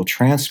old school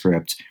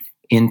transcript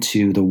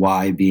into the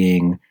why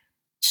being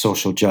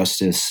social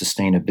justice,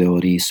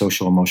 sustainability,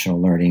 social emotional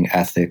learning,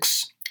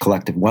 ethics,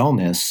 collective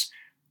wellness,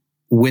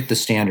 with the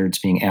standards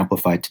being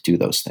amplified to do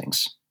those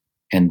things.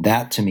 And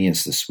that, to me,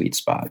 is the sweet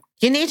spot.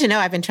 You need to know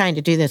I've been trying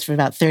to do this for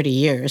about 30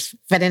 years,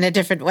 but in a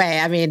different way.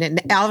 I mean,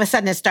 and all of a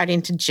sudden it's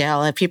starting to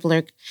gel, and people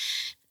are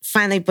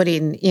finally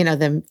putting, I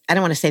don't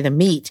want to say the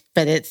meat,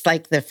 but it's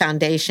like the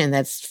foundation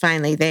that's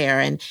finally there.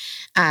 And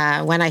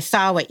when I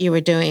saw what you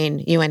were doing,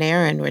 you and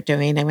Aaron were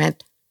doing, I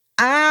went,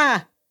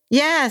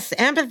 yes,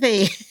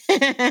 empathy.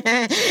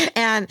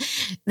 And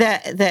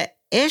the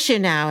issue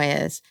now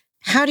is,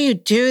 how do you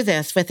do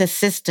this with a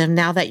system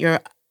now that you're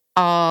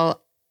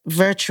all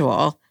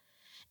virtual?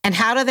 And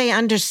how do they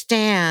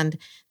understand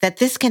that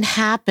this can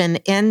happen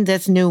in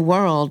this new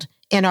world,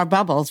 in our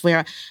bubbles,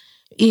 where,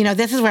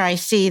 this is where I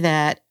see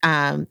that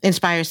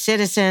Inspire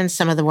Citizens,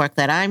 some of the work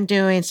that I'm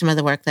doing, some of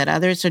the work that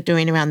others are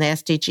doing around the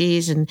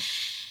SDGs. And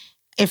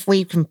if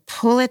we can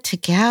pull it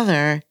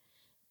together,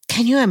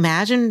 can you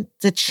imagine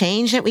the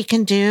change that we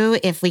can do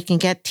if we can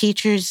get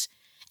teachers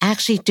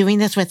actually doing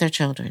this with their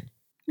children?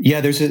 Yeah,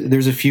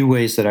 there's a few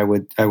ways that I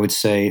would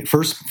say.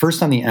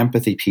 First on the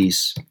empathy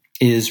piece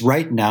is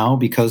right now,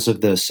 because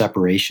of the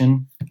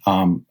separation.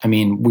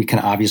 We can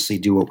obviously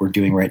do what we're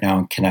doing right now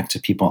and connect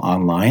to people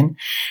online,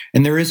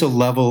 and there is a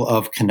level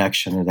of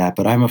connection to that.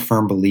 But I'm a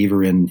firm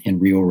believer in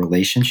real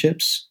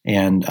relationships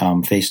and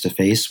face to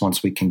face.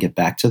 Once we can get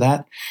back to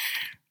that,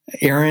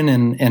 Aaron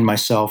and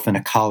myself and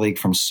a colleague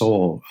from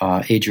Seoul,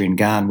 Adrian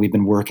Gan, we've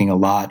been working a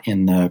lot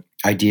in the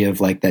idea of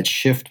like that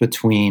shift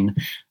between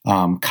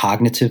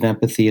cognitive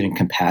empathy and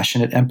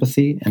compassionate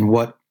empathy, and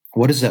what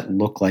does that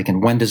look like,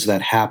 and when does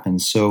that happen?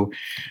 So,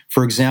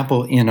 for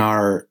example,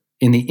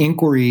 in the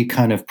inquiry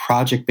kind of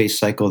project-based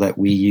cycle that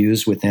we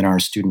use within our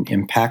student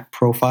impact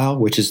profile,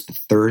 which is the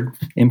third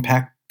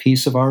impact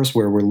piece of ours,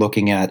 where we're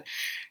looking at,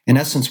 in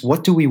essence,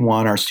 what do we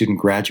want our student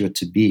graduate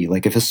to be?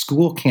 Like, if a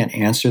school can't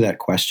answer that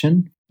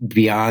question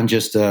beyond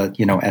just a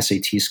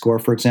SAT score,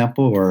 for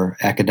example, or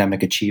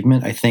academic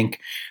achievement, I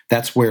think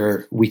that's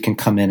where we can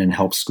come in and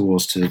help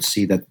schools to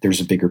see that there's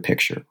a bigger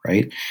picture,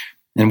 right?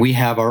 And we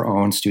have our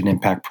own student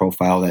impact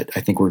profile that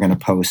I think we're going to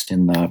post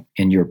in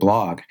your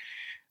blog.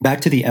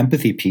 Back to the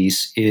empathy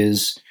piece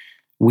is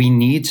we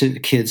need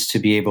kids to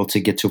be able to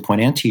get to a point,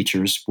 and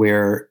teachers,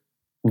 where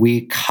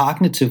we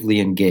cognitively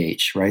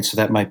engage, right? So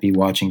that might be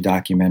watching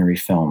documentary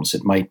films.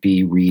 It might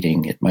be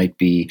reading. It might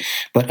be,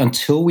 but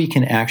until we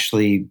can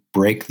actually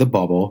break the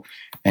bubble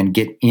and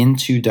get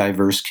into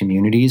diverse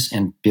communities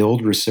and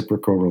build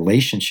reciprocal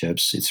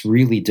relationships, it's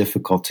really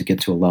difficult to get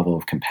to a level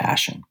of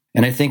compassion.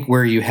 And I think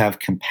where you have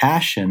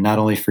compassion, not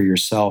only for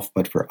yourself,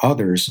 but for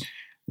others,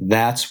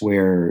 that's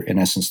where, in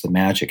essence, the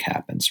magic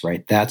happens,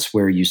 right? That's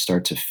where you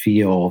start to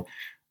feel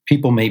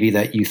people maybe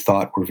that you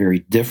thought were very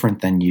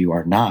different than you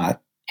are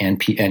not.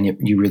 And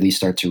you really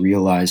start to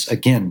realize,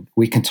 again,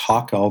 we can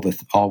talk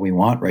all we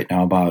want right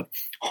now about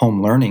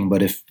home learning,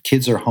 but if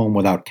kids are home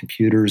without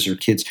computers, or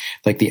kids,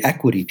 like the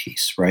equity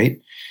piece, right?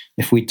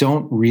 If we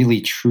don't really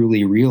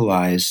truly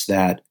realize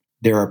that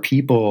there are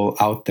people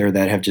out there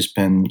that have just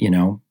been,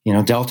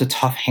 dealt a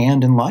tough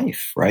hand in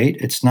life, right?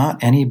 It's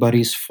not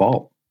anybody's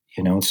fault.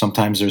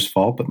 Sometimes there's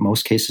fault, but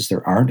most cases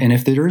there aren't. And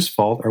if there is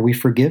fault, are we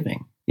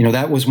forgiving?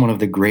 That was one of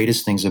the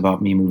greatest things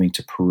about me moving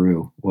to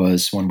Peru,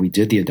 was when we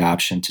did the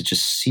adoption, to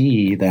just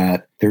see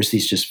that there's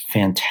these just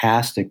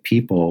fantastic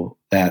people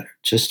that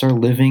just are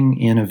living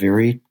in a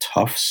very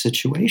tough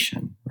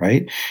situation,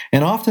 right?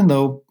 And often,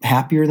 though,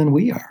 happier than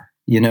we are.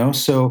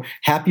 So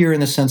happier in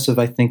the sense of,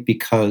 I think,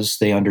 because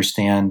they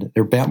understand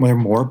they're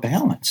more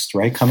balanced,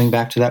 right? Coming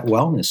back to that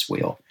wellness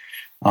wheel.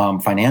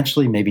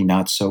 Financially, maybe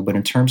not so, but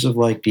in terms of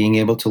like being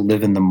able to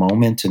live in the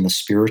moment and the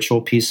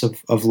spiritual piece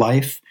of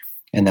life,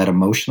 and that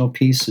emotional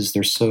piece, is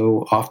there's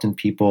so often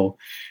people,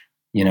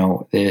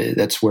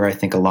 that's where I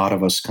think a lot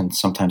of us can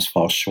sometimes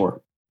fall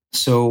short.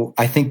 So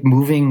I think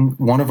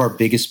one of our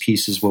biggest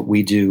pieces, what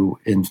we do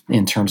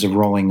in terms of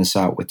rolling this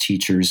out with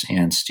teachers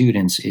and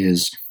students,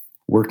 is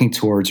working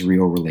towards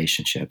real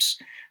relationships,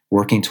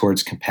 working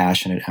towards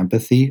compassionate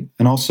empathy,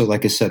 and also,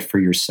 like I said, for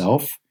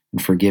yourself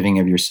and forgiving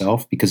of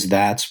yourself, because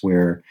that's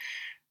where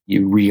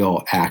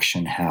real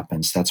action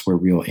happens. That's where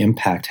real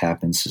impact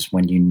happens, is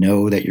when you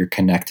know that you're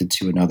connected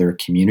to another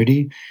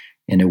community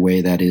in a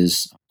way that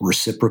is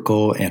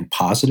reciprocal and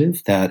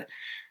positive, that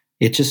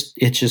it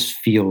just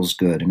feels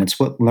good. And it's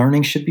what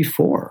learning should be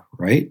for,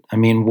 right? I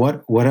mean,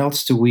 what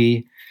else are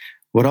we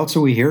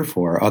here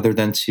for, other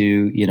than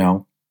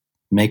to,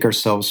 make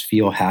ourselves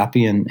feel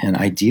happy and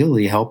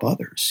ideally help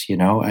others,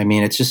 I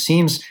mean, it just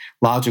seems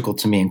logical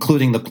to me,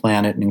 including the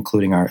planet and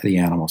including the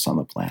animals on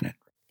the planet.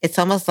 It's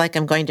almost like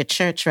I'm going to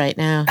church right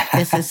now.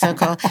 This is so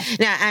cool.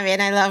 No, I mean,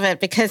 I love it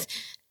because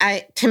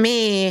I've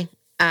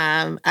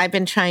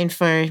been trying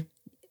for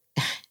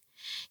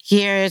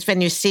years. When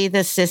you see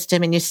the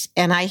system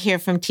and I hear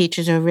from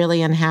teachers who are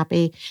really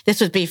unhappy. This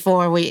was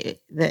before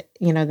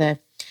the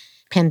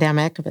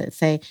pandemic, let's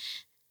say,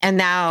 and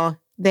now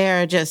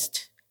they're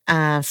just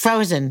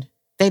frozen.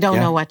 They don't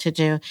know what to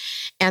do,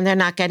 and they're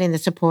not getting the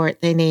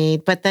support they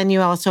need. But then you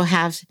also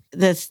have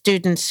the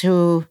students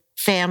who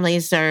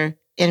families are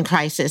in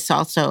crisis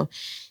also.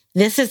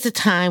 This is the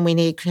time we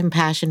need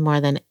compassion more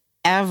than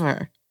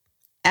ever.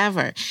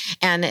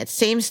 And it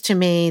seems to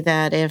me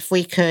that if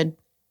we could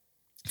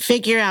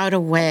figure out a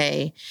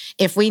way,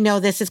 if we know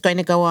this is going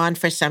to go on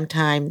for some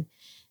time,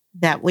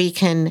 that we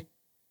can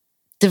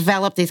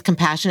develop these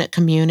compassionate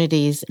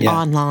communities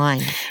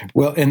online.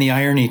 Well, and the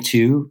irony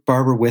too,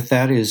 Barbara, with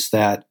that is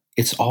that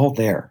it's all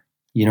there.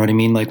 You know what I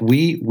mean? Like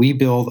we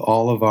build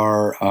all of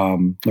our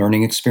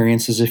learning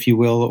experiences, if you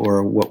will,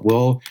 or what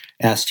we'll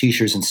ask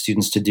teachers and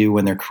students to do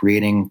when they're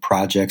creating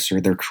projects or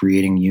they're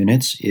creating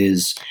units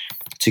is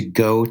to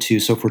go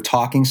to, so if we're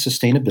talking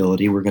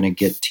sustainability, we're going to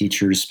get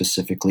teachers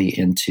specifically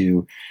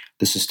into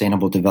the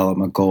Sustainable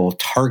Development Goal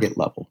target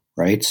level,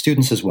 right?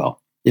 Students as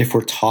well. If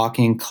we're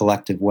talking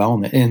collective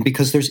wellness, and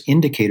because there's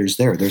indicators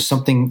there's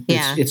something,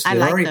 it's I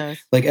like already, those.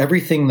 Like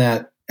everything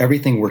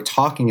we're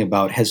talking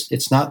about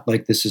it's not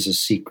like this is a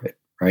secret.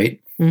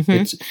 Right?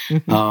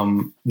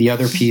 The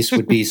other piece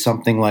would be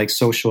something like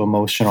social,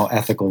 emotional,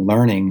 ethical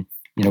learning.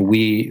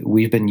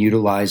 We've been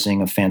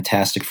utilizing a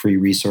fantastic free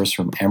resource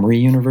from Emory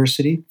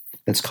University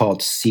that's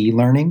called C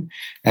Learning.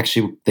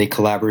 Actually, they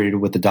collaborated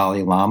with the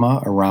Dalai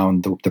Lama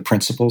around the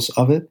principles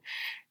of it.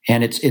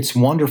 And it's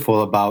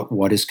wonderful about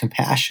what is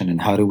compassion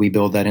and how do we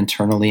build that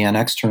internally and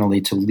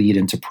externally to lead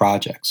into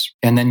projects.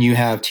 And then you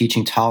have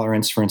Teaching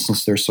Tolerance, for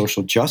instance, their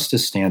social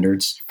justice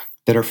standards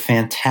that are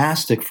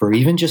fantastic for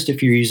even just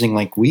if you're using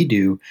like we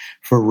do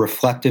for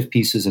reflective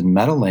pieces in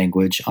meta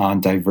language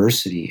on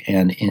diversity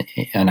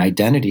and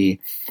identity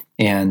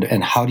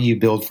and how do you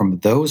build from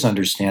those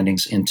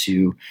understandings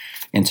into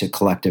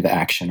collective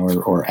action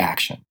or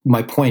action.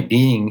 My point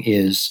being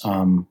is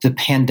the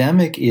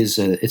pandemic it's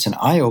an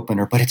eye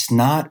opener, but it's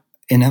not.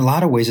 In a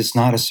lot of ways, it's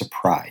not a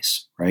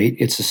surprise, right?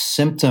 It's a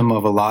symptom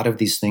of a lot of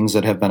these things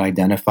that have been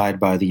identified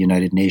by the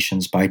United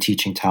Nations, by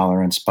Teaching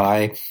Tolerance,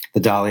 by the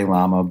Dalai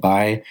Lama,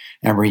 by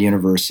Emory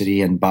University,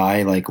 and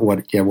by like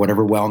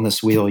whatever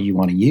wellness wheel you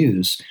want to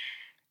use.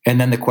 And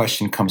then the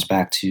question comes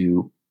back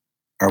to,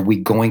 are we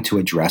going to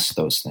address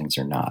those things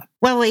or not?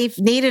 Well, we've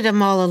needed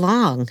them all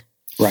along.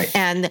 Right.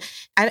 And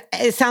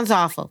it sounds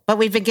awful, but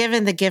we've been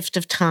given the gift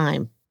of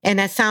time. And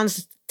that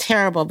sounds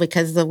terrible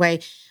because of the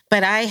way...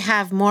 But I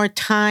have more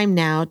time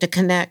now to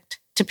connect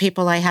to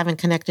people I haven't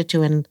connected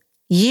to in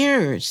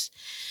years.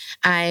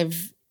 I'm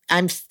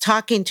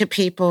talking to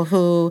people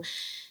who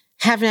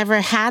have never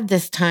had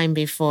this time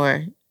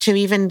before to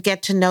even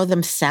get to know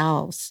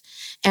themselves.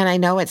 And I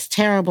know it's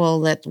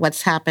terrible that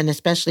what's happened,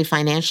 especially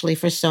financially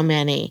for so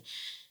many,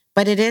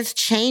 but it is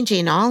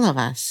changing all of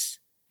us.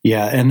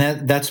 Yeah, and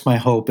that's my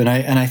hope. And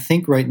I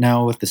think right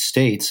now with the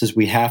states is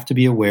we have to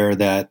be aware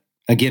that,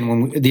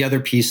 again, the other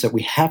piece that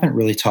we haven't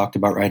really talked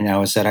about right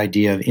now is that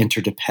idea of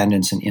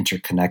interdependence and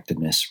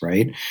interconnectedness,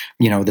 right?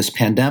 This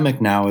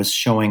pandemic now is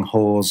showing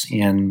holes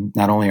in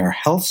not only our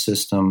health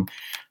system,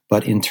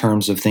 but in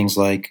terms of things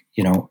like,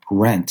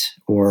 rent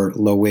or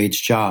low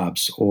wage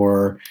jobs,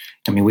 or,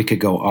 we could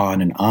go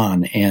on.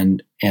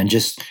 And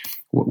just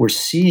what we're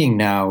seeing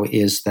now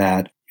is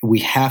that we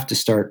have to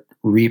start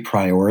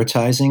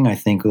reprioritizing. I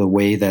think the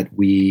way that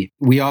we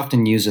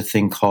often use a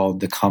thing called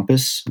the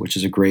Compass, which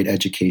is a great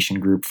education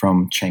group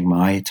from Chiang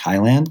Mai,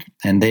 Thailand,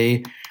 and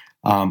they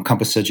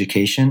Compass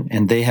Education,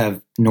 and they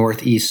have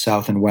North, East,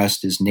 South, and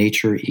West is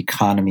nature,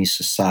 economy,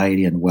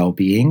 society, and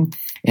well-being.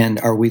 And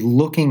are we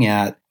looking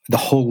at the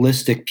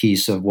holistic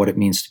piece of what it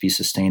means to be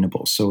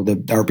sustainable? So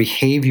our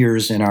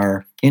behaviors and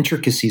our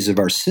intricacies of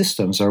our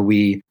systems, are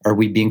we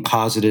being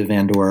positive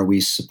and or are we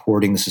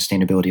supporting the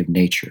sustainability of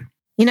nature?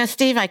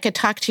 Steve, I could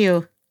talk to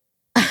you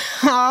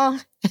all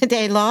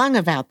day long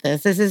about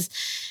this.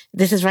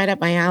 This is right up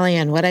my alley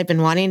and what I've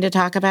been wanting to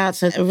talk about.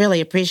 So I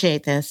really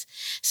appreciate this.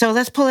 So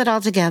let's pull it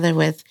all together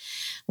with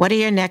what are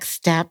your next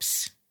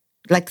steps,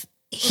 like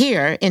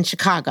here in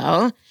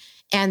Chicago,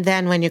 and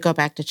then when you go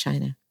back to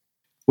China?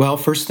 Well,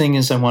 first thing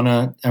is I want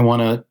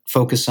to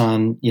focus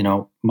on,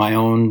 my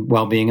own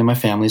well-being and my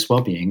family's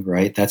well-being,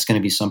 right? That's going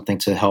to be something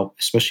to help,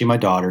 especially my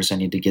daughters. I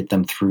need to get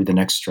them through the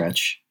next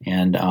stretch.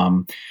 And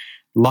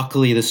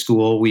luckily, the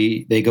school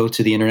they go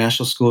to the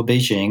International School of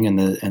Beijing, and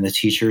the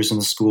teachers in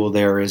the school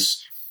there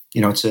is,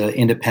 it's an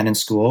independent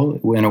school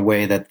in a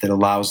way that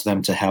allows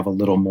them to have a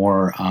little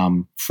more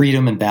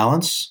freedom and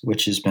balance,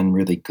 which has been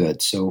really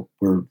good. So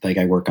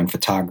I work on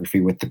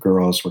photography with the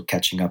girls, we're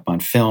catching up on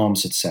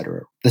films,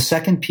 etc. The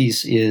second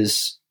piece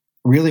is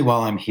really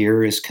while I'm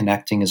here is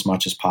connecting as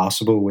much as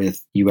possible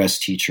with U.S.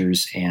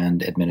 teachers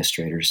and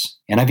administrators.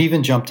 And I've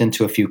even jumped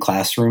into a few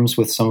classrooms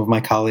with some of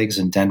my colleagues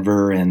in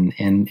Denver and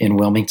in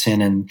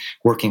Wilmington and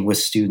working with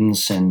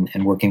students and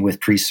working with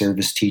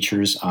pre-service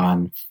teachers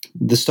on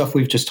the stuff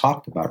we've just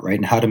talked about, right?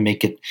 And how to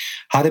make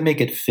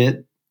it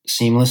fit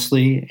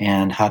seamlessly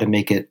and how to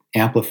make it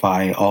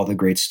amplify all the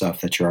great stuff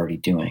that you're already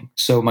doing.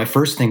 So my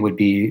first thing would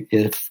be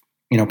if,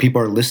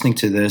 people are listening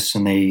to this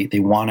and they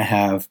want to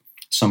have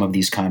some of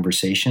these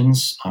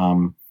conversations,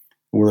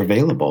 we're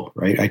available,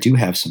 right? I do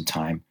have some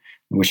time,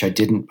 which I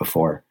didn't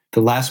before.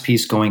 The last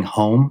piece, going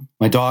home,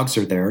 my dogs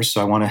are there, so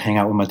I want to hang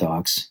out with my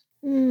dogs.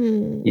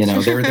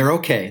 They're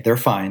okay. They're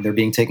fine. They're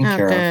being taken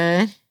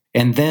care of.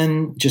 And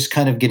then just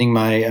kind of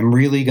I'm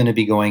really going to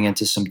be going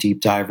into some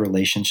deep dive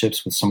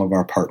relationships with some of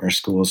our partner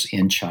schools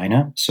in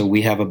China. So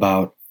we have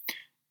about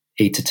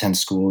 8 to 10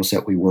 schools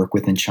that we work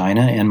with in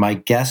China. And my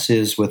guess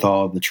is with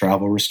all the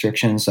travel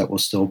restrictions that will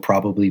still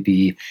probably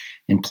be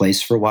in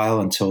place for a while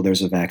until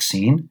there's a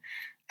vaccine.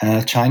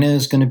 China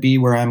is going to be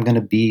where I'm going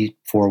to be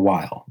for a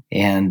while.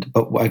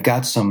 But I've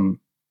got some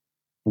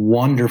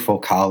wonderful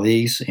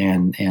colleagues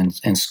and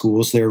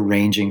schools there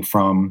ranging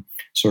from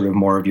sort of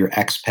more of your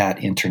expat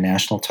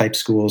international type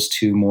schools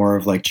to more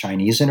of like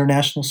Chinese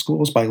international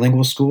schools,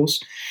 bilingual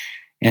schools,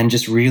 and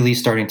just really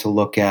starting to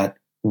look at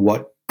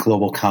what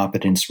global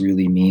competence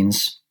really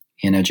means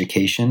in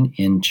education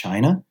in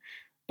China,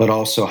 but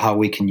also how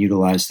we can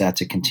utilize that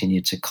to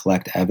continue to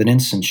collect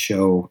evidence and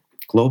show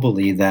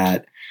globally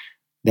that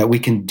we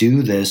can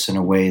do this in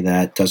a way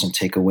that doesn't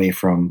take away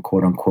from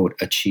quote unquote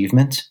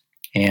achievement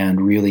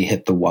and really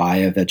hit the why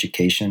of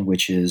education,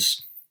 which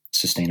is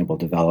sustainable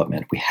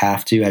development. We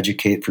have to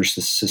educate for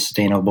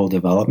sustainable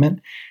development.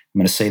 I'm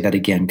going to say that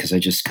again because I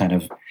just kind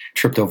of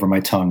tripped over my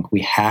tongue.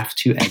 We have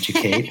to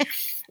educate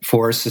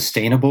for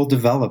sustainable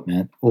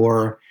development,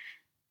 or,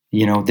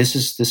 this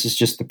is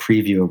just the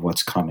preview of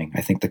what's coming.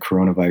 I think the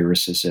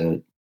coronavirus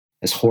is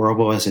as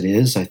horrible as it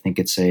is. I think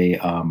it's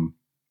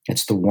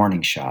it's the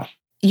warning shot.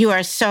 You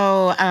are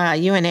so,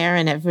 you and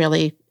Aaron have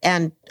really,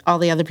 and all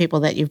the other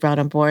people that you've brought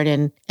on board,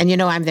 and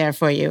I'm there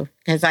for you,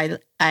 because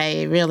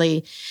I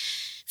really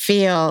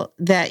feel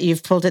that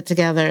you've pulled it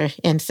together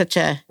in such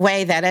a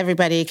way that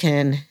everybody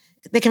can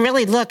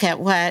really look at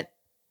what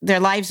their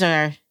lives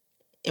are,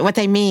 what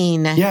they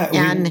mean. Yeah,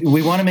 and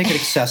we want to make it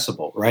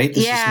accessible, right?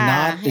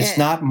 It's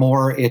not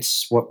more,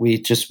 it's what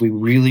we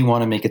really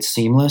want to make it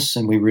seamless,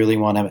 and we really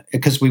want to,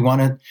 because we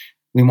want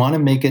to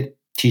make it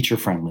teacher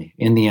friendly.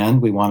 In the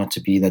end, we want it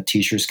to be that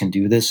teachers can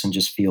do this and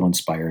just feel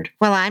inspired.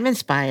 Well, I'm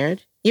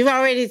inspired. You've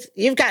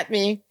got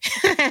me.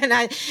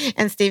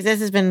 and Steve, this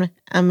has been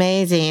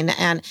amazing.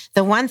 And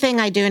the one thing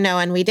I do know,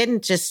 and we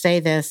didn't just say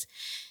this,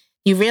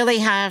 you really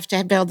have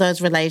to build those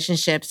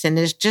relationships, and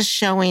it's just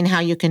showing how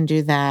you can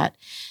do that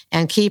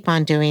and keep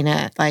on doing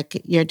it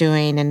like you're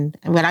doing. And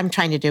what I'm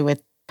trying to do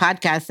with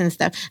podcasts and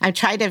stuff, I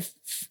try to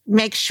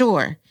make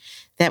sure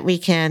that we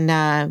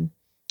can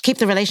keep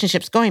the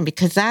relationships going,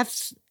 because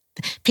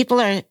people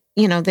are,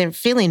 they're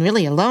feeling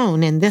really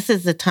alone. And this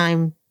is the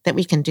time that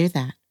we can do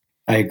that.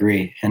 I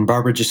agree. And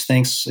Barbara, just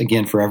thanks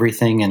again for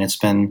everything. And it's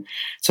been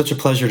such a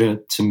pleasure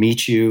to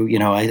meet you.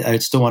 I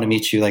still want to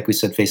meet you, like we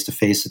said, face to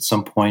face at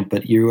some point,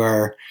 but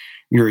you're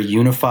a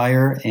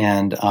unifier,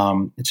 and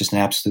it's just an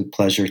absolute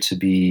pleasure to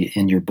be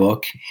in your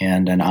book,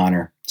 and an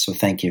honor. So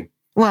thank you.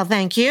 Well,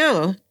 thank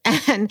you.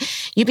 And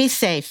you be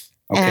safe.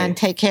 Okay. And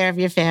take care of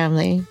your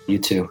family. You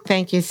too.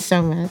 Thank you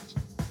so much.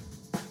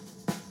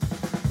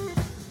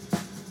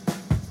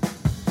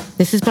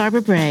 This is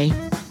Barbara Bray.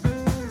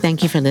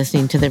 Thank you for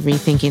listening to the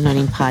Rethinking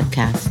Learning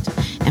podcast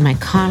and my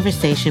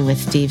conversation with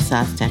Steve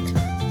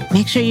Sostek.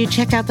 Make sure you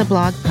check out the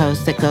blog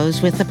post that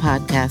goes with the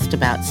podcast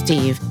about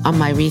Steve on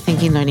my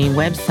Rethinking Learning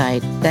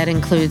website. That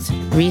includes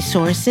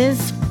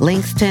resources,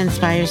 links to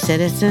Inspire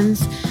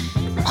Citizens,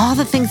 all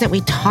the things that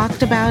we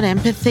talked about,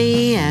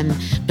 empathy and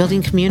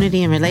building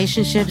community and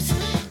relationships,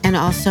 and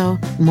also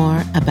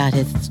more about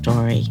his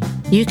story.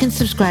 You can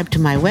subscribe to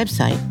my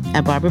website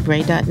at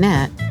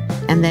barbarabray.net,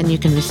 and then you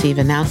can receive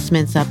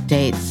announcements,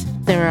 updates.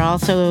 There are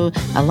also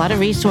a lot of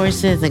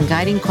resources and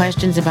guiding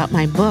questions about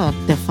my book,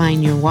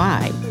 Define Your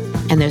Why.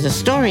 And there's a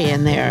story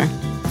in there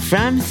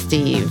from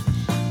Steve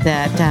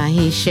that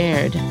he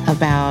shared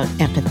about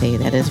empathy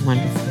that is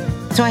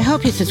wonderful. So I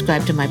hope you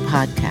subscribe to my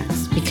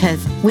podcast,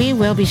 because we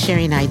will be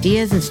sharing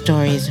ideas and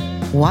stories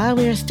while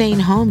we are staying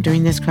home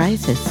during this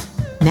crisis.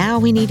 Now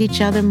we need each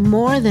other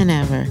more than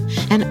ever,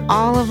 and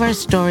all of our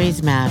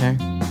stories matter.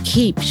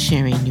 Keep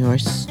sharing your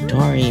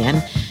story,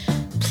 and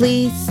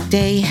please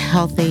stay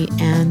healthy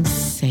and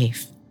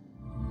safe.